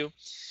with you.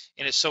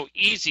 And it's so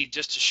easy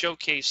just to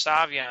showcase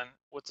Saivian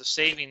with the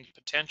savings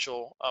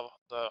potential of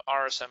the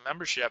RSM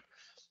membership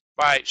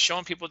by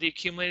showing people the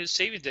accumulated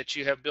savings that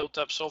you have built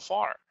up so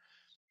far.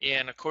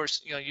 And of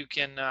course, you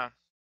can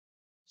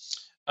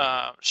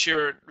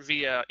share it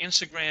via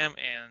Instagram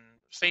and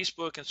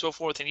Facebook and so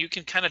forth, and you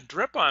can kind of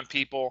drip on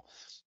people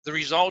the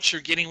results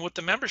you're getting with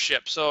the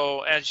membership.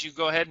 So as you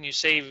go ahead and you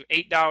save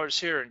 $8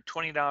 here and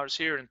 $20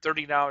 here and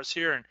 $30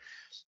 here, and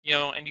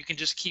and you can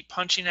just keep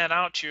punching that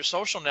out to your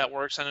social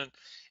networks, and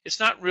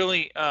it's not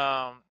really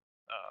you're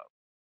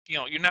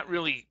not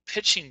really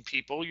pitching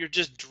people, you're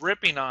just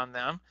dripping on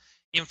them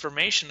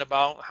information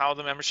about how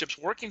the membership's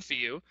working for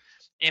you.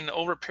 And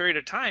over a period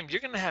of time,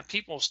 you're going to have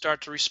people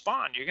start to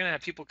respond. You're going to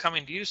have people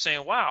coming to you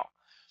saying, wow,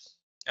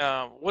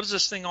 what is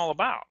this thing all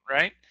about,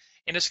 right?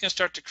 And it's going to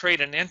start to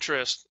create an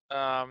interest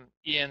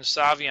in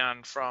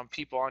Saivian from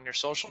people on your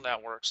social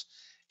networks.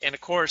 And of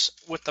course,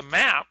 with the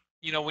map,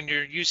 when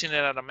you're using it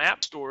at a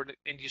map store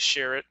and you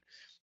share it,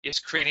 it's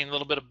creating a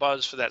little bit of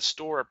buzz for that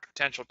store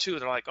potential too.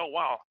 They're like, oh,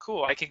 wow,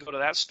 cool, I can go to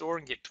that store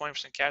and get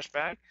 20% cash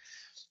back.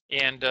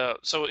 And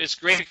so it's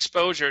great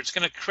exposure. It's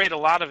going to create a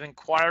lot of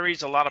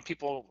inquiries, a lot of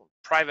people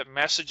private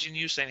messaging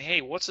you saying,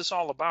 hey, what's this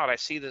all about? I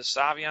see this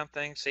Saivian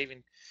thing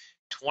saving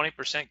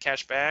 20%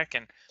 cash back,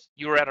 and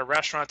you were at a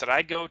restaurant that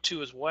I go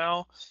to as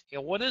well.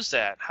 What is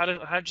that? How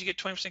did you get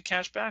 20%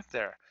 cash back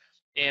there?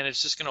 And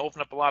it's just going to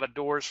open up a lot of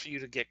doors for you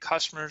to get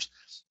customers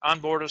on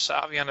board with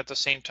Saivian. At the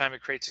same time,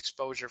 it creates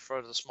exposure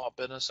for the small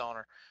business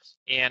owner.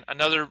 And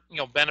another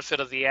benefit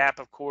of the app,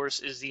 of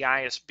course, is the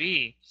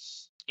ISB.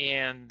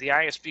 And the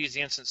ISB is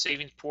the instant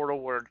savings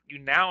portal, where you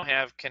now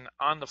can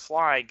on the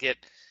fly get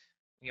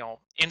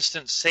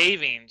instant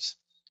savings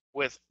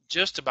with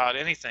just about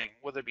anything,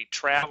 whether it be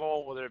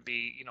travel, whether it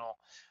be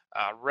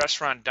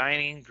restaurant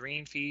dining,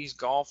 green fees,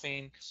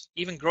 golfing,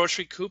 even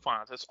grocery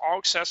coupons. It's all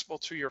accessible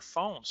through your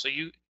phone. So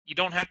you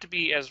don't have to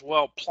be as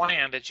well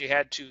planned as you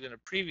had to in a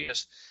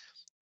previous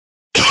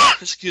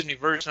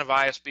version of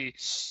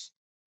ISB,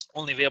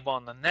 only available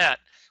on the net,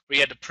 where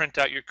you had to print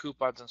out your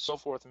coupons and so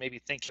forth and maybe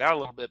think it out a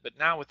little bit. But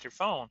now with your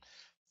phone,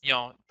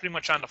 pretty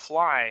much on the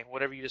fly,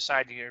 whatever you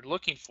decide you're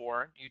looking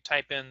for, you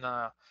type in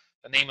the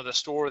name of the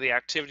store, the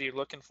activity you're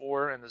looking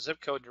for, and the zip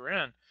code you're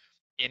in,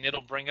 and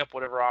it'll bring up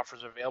whatever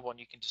offers are available, and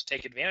you can just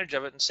take advantage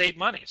of it and save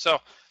money. So,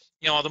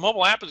 the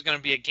mobile app is going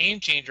to be a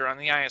game changer on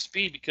the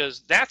ISB,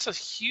 because that's a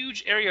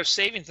huge area of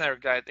savings there,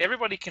 guys.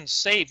 Everybody can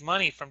save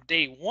money from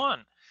day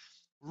one,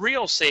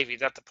 real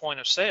savings at the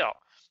point of sale.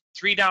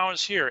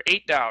 $3 here,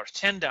 $8,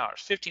 $10,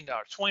 $15,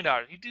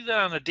 $20. You do that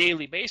on a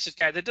daily basis,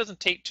 guys. That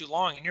doesn't take too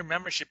long, and your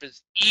membership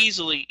is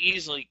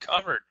easily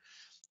covered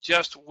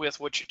just with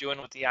what you're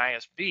doing with the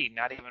ISB,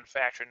 not even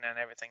factoring in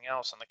everything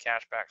else on the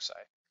cashback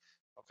side.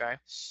 Okay,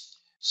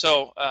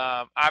 so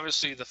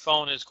obviously the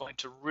phone is going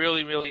to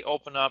really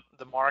open up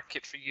the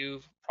market for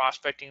you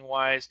prospecting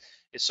wise.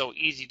 It's so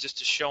easy just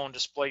to show and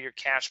display your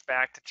cash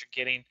back that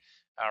you're getting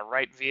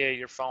right via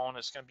your phone.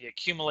 It's going to be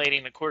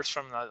accumulating, of course,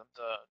 from the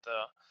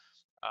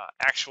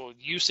actual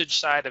usage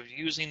side of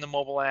using the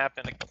mobile app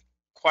and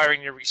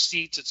acquiring your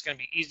receipts. It's going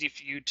to be easy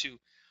for you to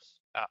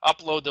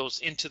upload those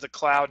into the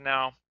cloud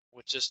now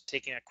with just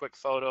taking a quick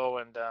photo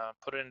and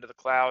put it into the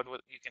cloud.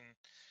 You can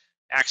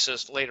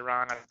access later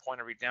on at the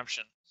point of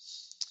redemption.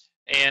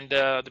 And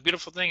the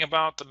beautiful thing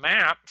about the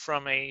map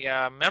from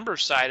a member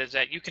side is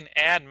that you can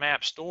add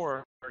map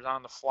stores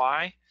on the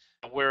fly,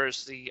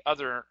 whereas the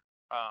other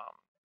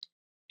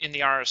in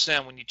the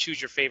RSM, when you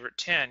choose your favorite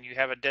 10, you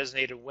have a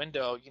designated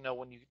window,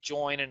 when you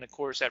join, and of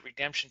course at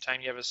redemption time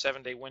you have a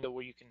 7-day window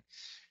where you can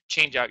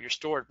change out your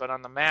store. But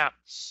on the map,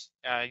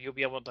 you'll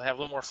be able to have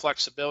a little more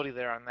flexibility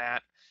there on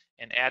that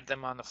and add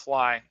them on the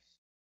fly.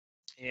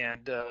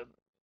 And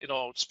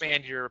it'll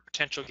expand your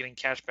potential getting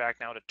cash back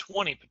now to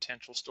 20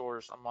 potential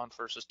stores a month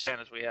versus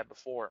 10 as we had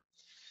before.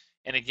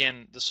 And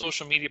again, the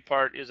social media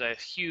part is a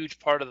huge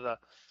part of the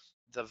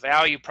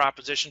value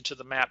proposition to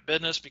the map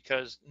business,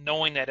 because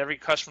knowing that every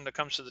customer that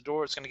comes to the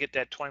door is going to get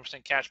that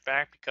 20% cash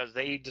back because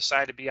they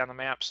decide to be on the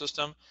map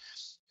system,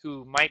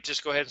 who might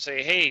just go ahead and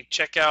say, hey,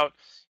 check out,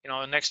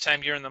 next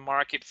time you're in the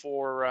market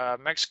for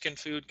Mexican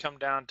food, come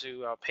down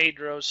to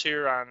Pedro's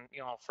here on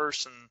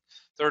 1st and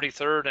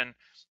 33rd,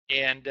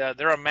 and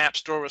they're a map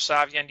store with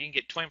Saivian. You can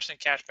get 20%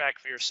 cash back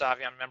for your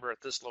Saivian member at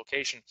this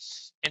location,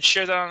 and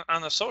share that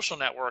on the social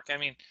network. I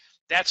mean,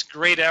 that's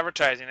great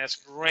advertising. That's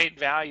great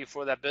value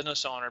for that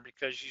business owner,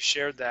 because you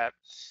shared that,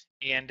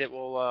 and it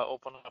will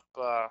open up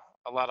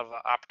a lot of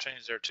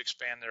opportunities there to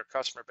expand their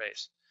customer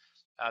base.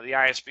 The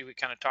ISB, we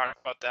kind of talked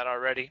about that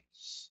already,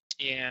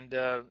 and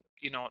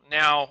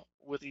now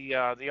with the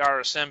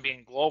RSM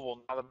being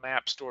global, now the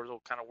map stores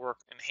will kind of work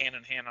in hand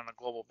on a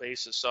global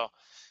basis. So,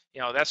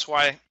 that's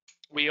why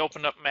we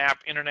opened up map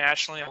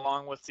internationally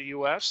along with the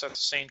U.S. at the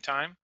same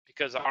time,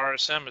 because the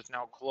RSM is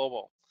now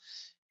global.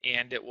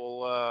 And it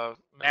will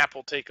map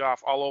will take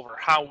off all over.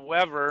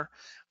 However,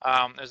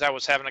 as I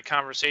was having a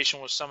conversation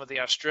with some of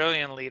the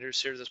Australian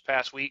leaders here this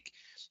past week,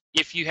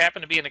 if you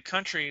happen to be in a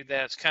country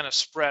that's kind of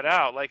spread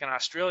out, like in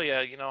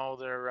Australia,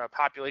 their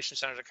population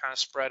centers are kind of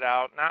spread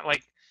out, not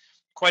like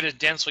quite as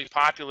densely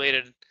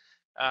populated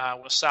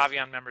with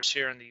Saivian members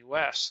here in the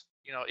U.S.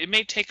 It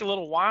may take a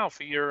little while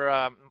for your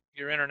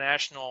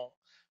international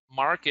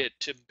market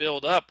to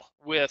build up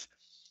with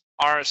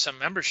RSM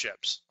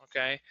memberships,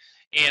 okay?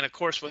 And of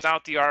course,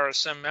 without the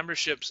RSM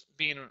memberships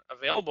being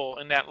available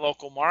in that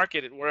local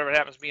market, wherever it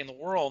happens to be in the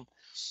world,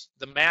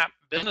 the map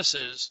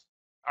businesses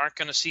aren't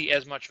going to see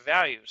as much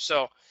value.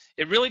 So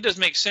it really does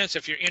make sense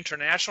if you're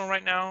international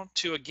right now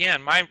to,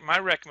 again, my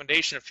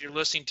recommendation, if you're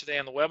listening today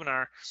on the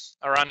webinar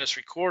or on this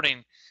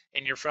recording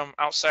and you're from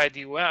outside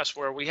the US,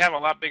 where we have a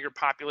lot bigger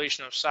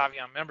population of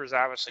Saivian members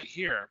obviously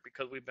here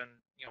because we've been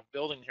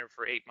building here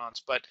for 8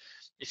 months. But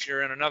if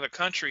you're in another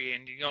country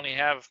and you only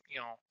have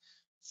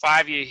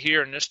 5 of you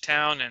here in this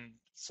town and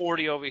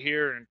 40 over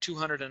here and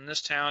 200 in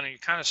this town, and you're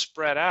kind of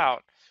spread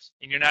out,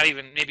 and you're not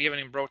even, maybe you haven't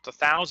even broke the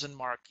 1,000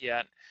 mark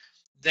yet,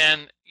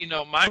 then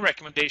my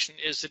recommendation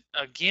is that,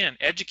 again,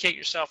 educate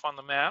yourself on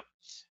the map,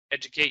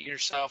 educate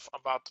yourself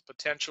about the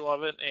potential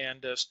of it,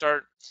 and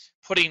start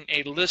putting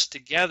a list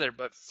together,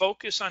 but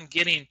focus on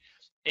getting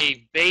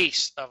a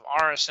base of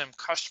RSM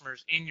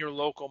customers in your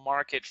local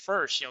market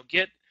first.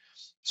 Get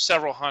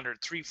several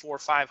hundred, 300, 400,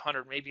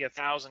 500, maybe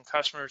 1,000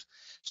 customers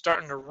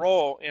starting to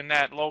roll in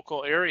that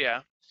local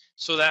area,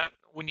 so that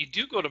when you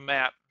do go to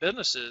map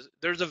businesses,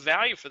 there's a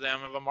value for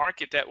them of a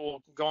market that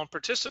will go and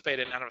participate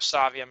in out of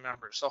Saivian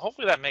members. So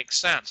hopefully that makes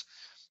sense,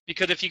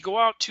 because if you go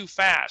out too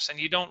fast and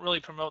you don't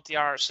really promote the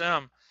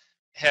RSM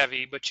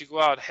heavy, but you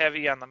go out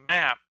heavy on the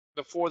map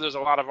before there's a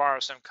lot of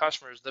RSM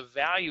customers, the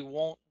value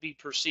won't be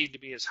perceived to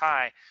be as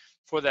high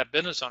for that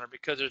business owner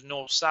because there's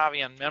no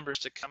Saivian members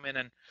to come in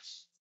and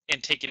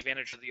take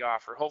advantage of the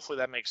offer. Hopefully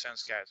that makes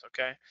sense, guys,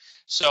 okay?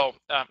 So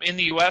in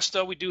the US,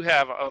 though, we do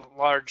have a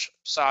large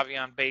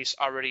Saivian base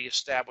already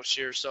established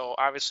here. So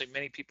obviously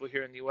many people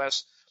here in the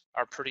US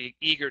are pretty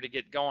eager to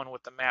get going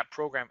with the MAP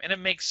program. And it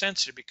makes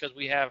sense here because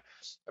we have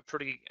a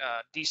pretty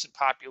decent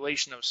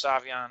population of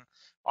Saivian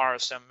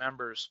RSM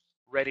members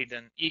ready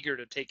and eager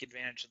to take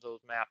advantage of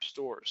those MAP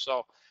stores.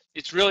 So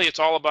it's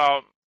all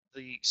about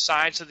the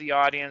size of the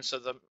audience,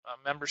 of the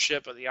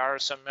membership of the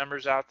RSM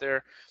members out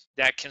there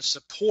that can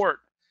support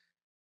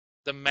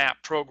the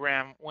MAP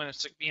program when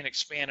it's being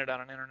expanded on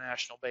an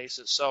international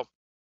basis. So,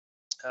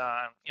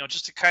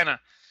 just to kind of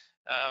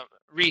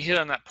re-hit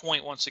on that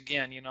point once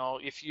again,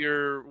 if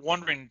you're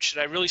wondering, should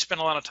I really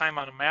spend a lot of time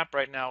on a map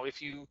right now?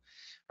 If you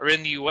are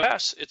in the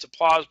US, it's a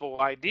plausible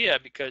idea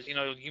because,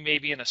 you may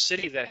be in a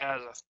city that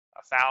has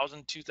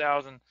 1,000,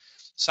 2,000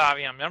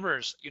 Saivian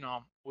members,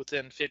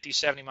 within 50,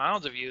 70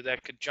 miles of you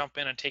that could jump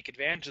in and take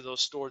advantage of those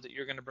stores that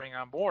you're going to bring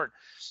on board.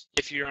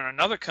 If you're in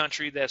another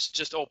country that's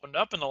just opened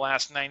up in the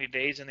last 90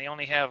 days and they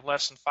only have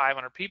less than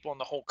 500 people in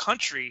the whole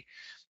country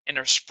and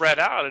they're spread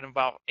out in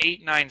about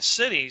 8, 9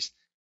 cities,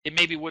 it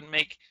maybe wouldn't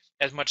make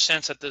as much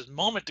sense at this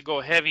moment to go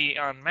heavy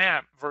on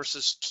map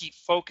versus keep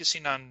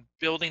focusing on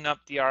building up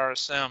the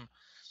RSM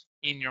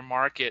in your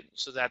market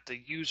so that the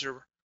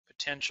user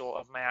potential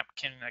of map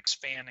can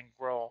expand and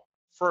grow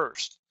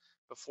first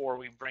before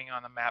we bring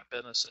on the map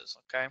businesses,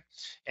 okay?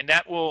 And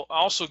that will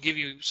also give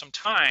you some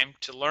time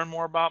to learn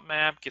more about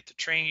map, get the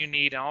training you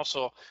need, and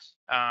also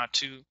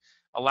to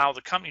allow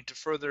the company to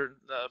further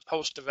the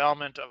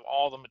post-development of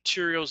all the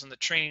materials and the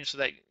training so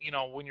that,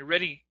 when you're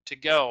ready to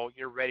go,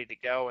 you're ready to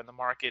go, and the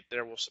market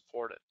there will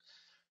support it.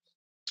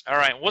 All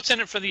right, what's in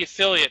it for the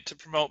affiliate to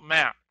promote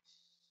map?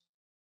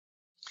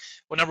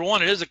 Well, number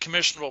one, it is a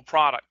commissionable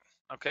product.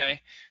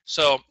 Okay,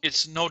 so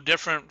it's no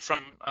different from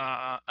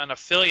an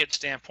affiliate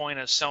standpoint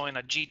as selling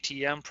a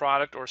GTM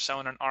product or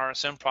selling an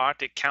RSM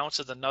product. It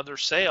counts as another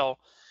sale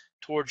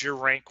towards your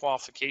rank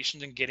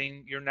qualifications and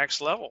getting your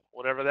next level,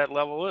 whatever that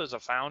level is, a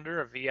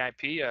founder, a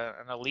VIP,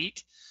 an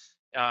elite.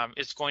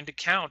 It's going to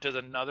count as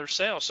another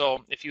sale.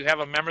 So if you have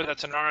a member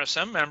that's an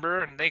RSM member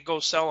and they go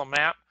sell a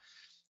map,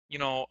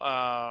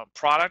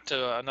 product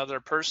to another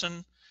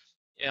person,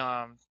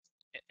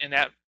 and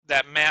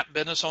that map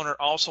business owner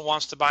also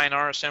wants to buy an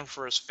RSM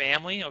for his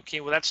family, okay,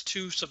 well, that's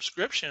 2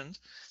 subscriptions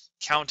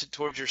counted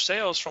towards your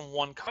sales from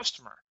 1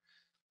 customer.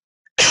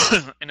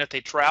 And if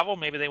they travel,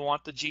 maybe they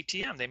want the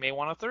GTM. They may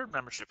want a 3rd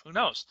membership. Who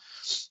knows?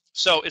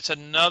 So it's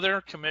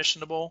another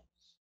commissionable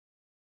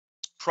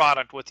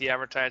product with the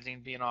advertising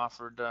being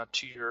offered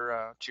to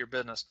your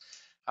business.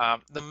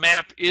 The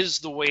map is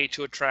the way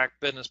to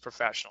attract business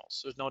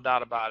professionals. There's no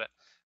doubt about it.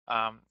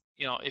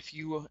 If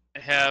you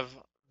have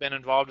been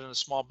involved in the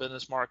small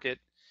business market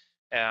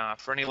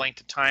for any length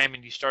of time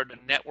and you start to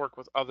network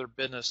with other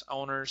business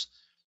owners,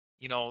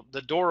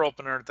 the door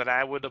opener that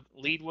I would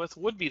lead with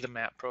would be the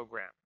MAP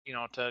program,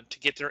 to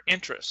get their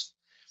interest.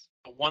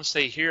 But once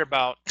they hear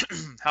about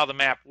how the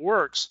MAP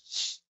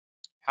works,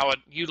 how it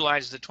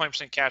utilizes the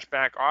 20% cash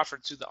back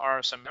offered through the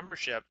RSM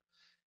membership,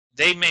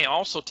 they may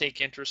also take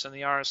interest in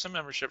the RSM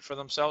membership for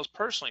themselves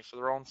personally, for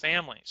their own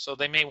family. So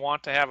they may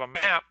want to have a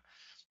MAP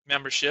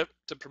membership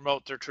to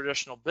promote their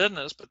traditional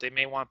business, but they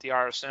may want the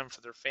RSM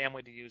for their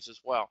family to use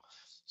as well.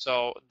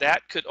 So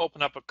that could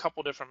open up a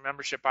couple different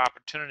membership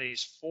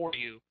opportunities for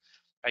you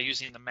by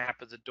using the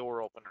map as a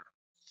door opener.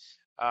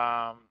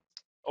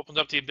 Opens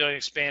up the ability to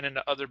expand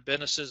into other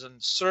businesses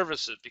and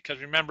services, because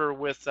remember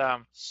with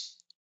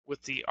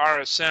the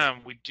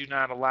RSM, we do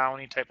not allow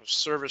any type of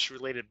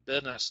service-related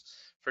business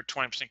for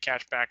 20%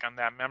 cash back on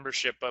that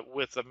membership. But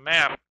with the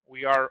map,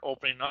 we are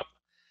opening up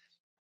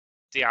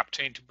the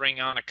opportunity to bring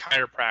on a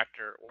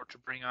chiropractor or to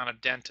bring on a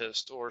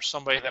dentist or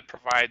somebody that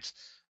provides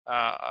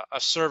a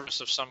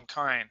service of some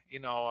kind, you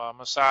know, a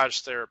massage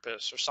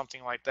therapist or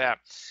something like that.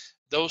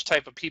 Those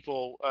type of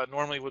people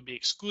normally would be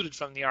excluded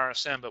from the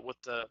RSM, but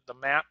with the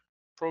MAP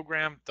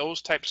program,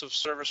 those types of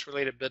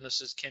service-related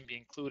businesses can be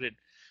included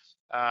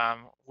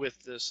with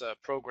this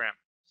program.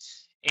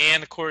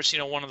 And of course, you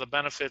know, one of the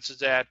benefits is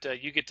that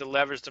you get to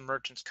leverage the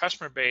merchant's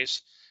customer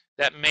base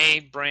that may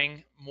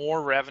bring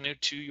more revenue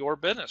to your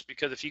business.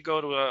 Because if you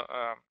go to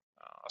a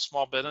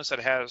small business that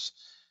has,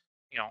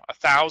 you know,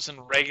 1,000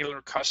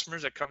 regular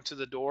customers that come to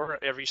the door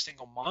every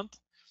single month,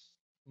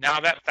 now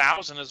that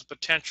 1,000 is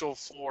potential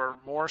for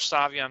more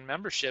Saivian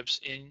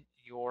memberships in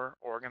your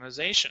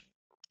organization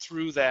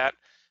through that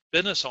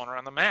business owner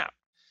on the map.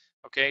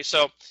 Okay,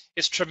 so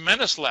it's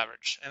tremendous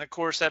leverage. And of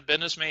course, that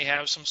business may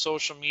have some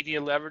social media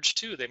leverage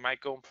too. They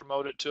might go and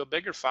promote it to a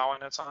bigger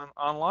following that's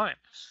online.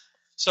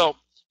 So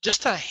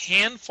just a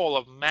handful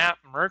of map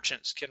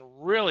merchants can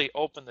really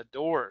open the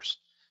doors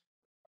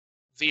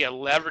via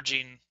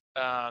leveraging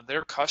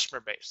their customer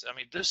base. I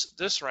mean,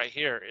 this right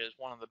here is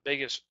one of the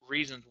biggest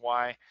reasons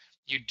why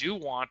you do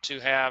want to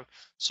have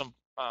some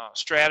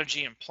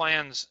strategy and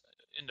plans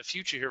in the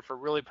future here for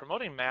really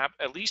promoting MAP,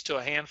 at least to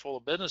a handful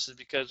of businesses,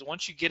 because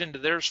once you get into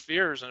their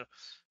spheres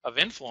of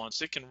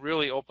influence, it can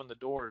really open the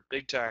door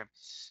big time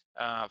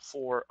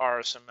for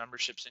RSM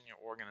memberships in your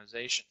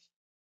organization.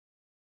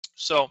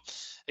 So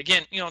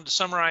again, you know, to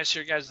summarize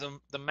here, guys,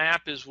 the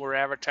map is where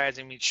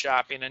advertising meets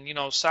shopping. And, you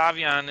know,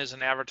 Saivian is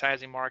an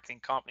advertising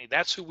marketing company.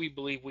 That's who we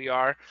believe we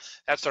are.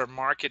 That's our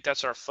market.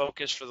 That's our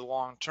focus for the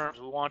long term.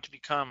 We want to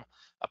become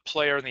a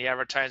player in the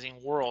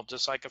advertising world,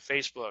 just like a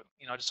Facebook,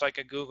 you know, just like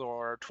a Google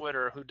or a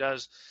Twitter who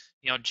does,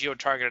 you know,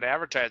 geo-targeted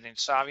advertising.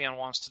 Saivian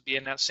wants to be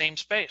in that same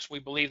space. We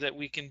believe that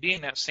we can be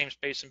in that same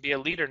space and be a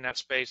leader in that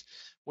space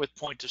with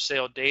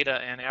point-of-sale data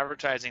and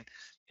advertising.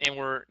 And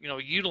we're, you know,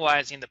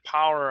 utilizing the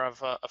power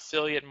of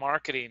affiliate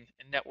marketing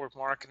and network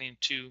marketing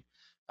to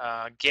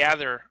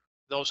gather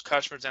those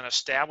customers and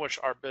establish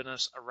our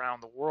business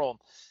around the world.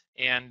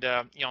 And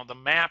you know, the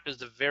map is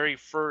the very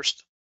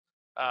first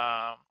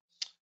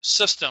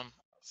system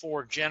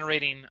for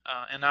generating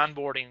and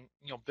onboarding,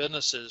 you know,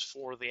 businesses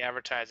for the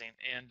advertising.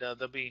 And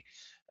there'll be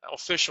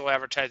official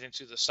advertising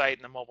through the site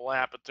and the mobile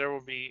app, but there will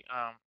be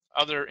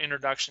other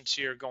introductions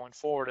here going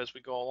forward as we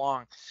go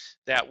along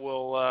that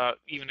will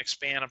even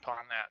expand upon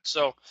that.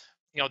 So,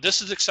 you know,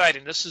 this is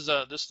exciting. This is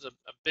a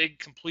big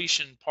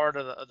completion part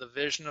of the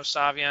vision of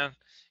Saivian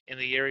in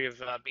the area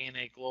of being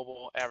a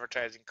global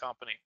advertising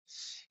company.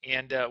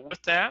 And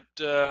with that,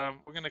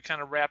 we're going to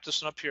kind of wrap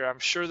this one up here. I'm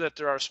sure that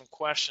there are some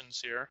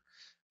questions here.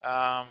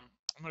 I'm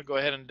going to go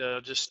ahead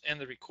and just end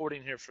the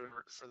recording here for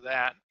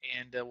that,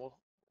 and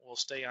we'll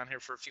stay on here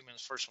for a few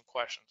minutes for some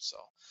questions. So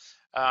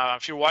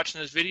if you're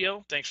watching this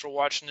video, thanks for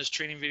watching this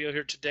training video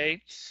here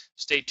today.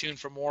 Stay tuned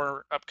for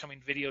more upcoming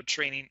video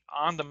training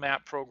on the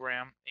MAP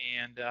program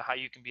and how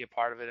you can be a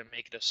part of it and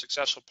make it a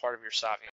successful part of your Saivian.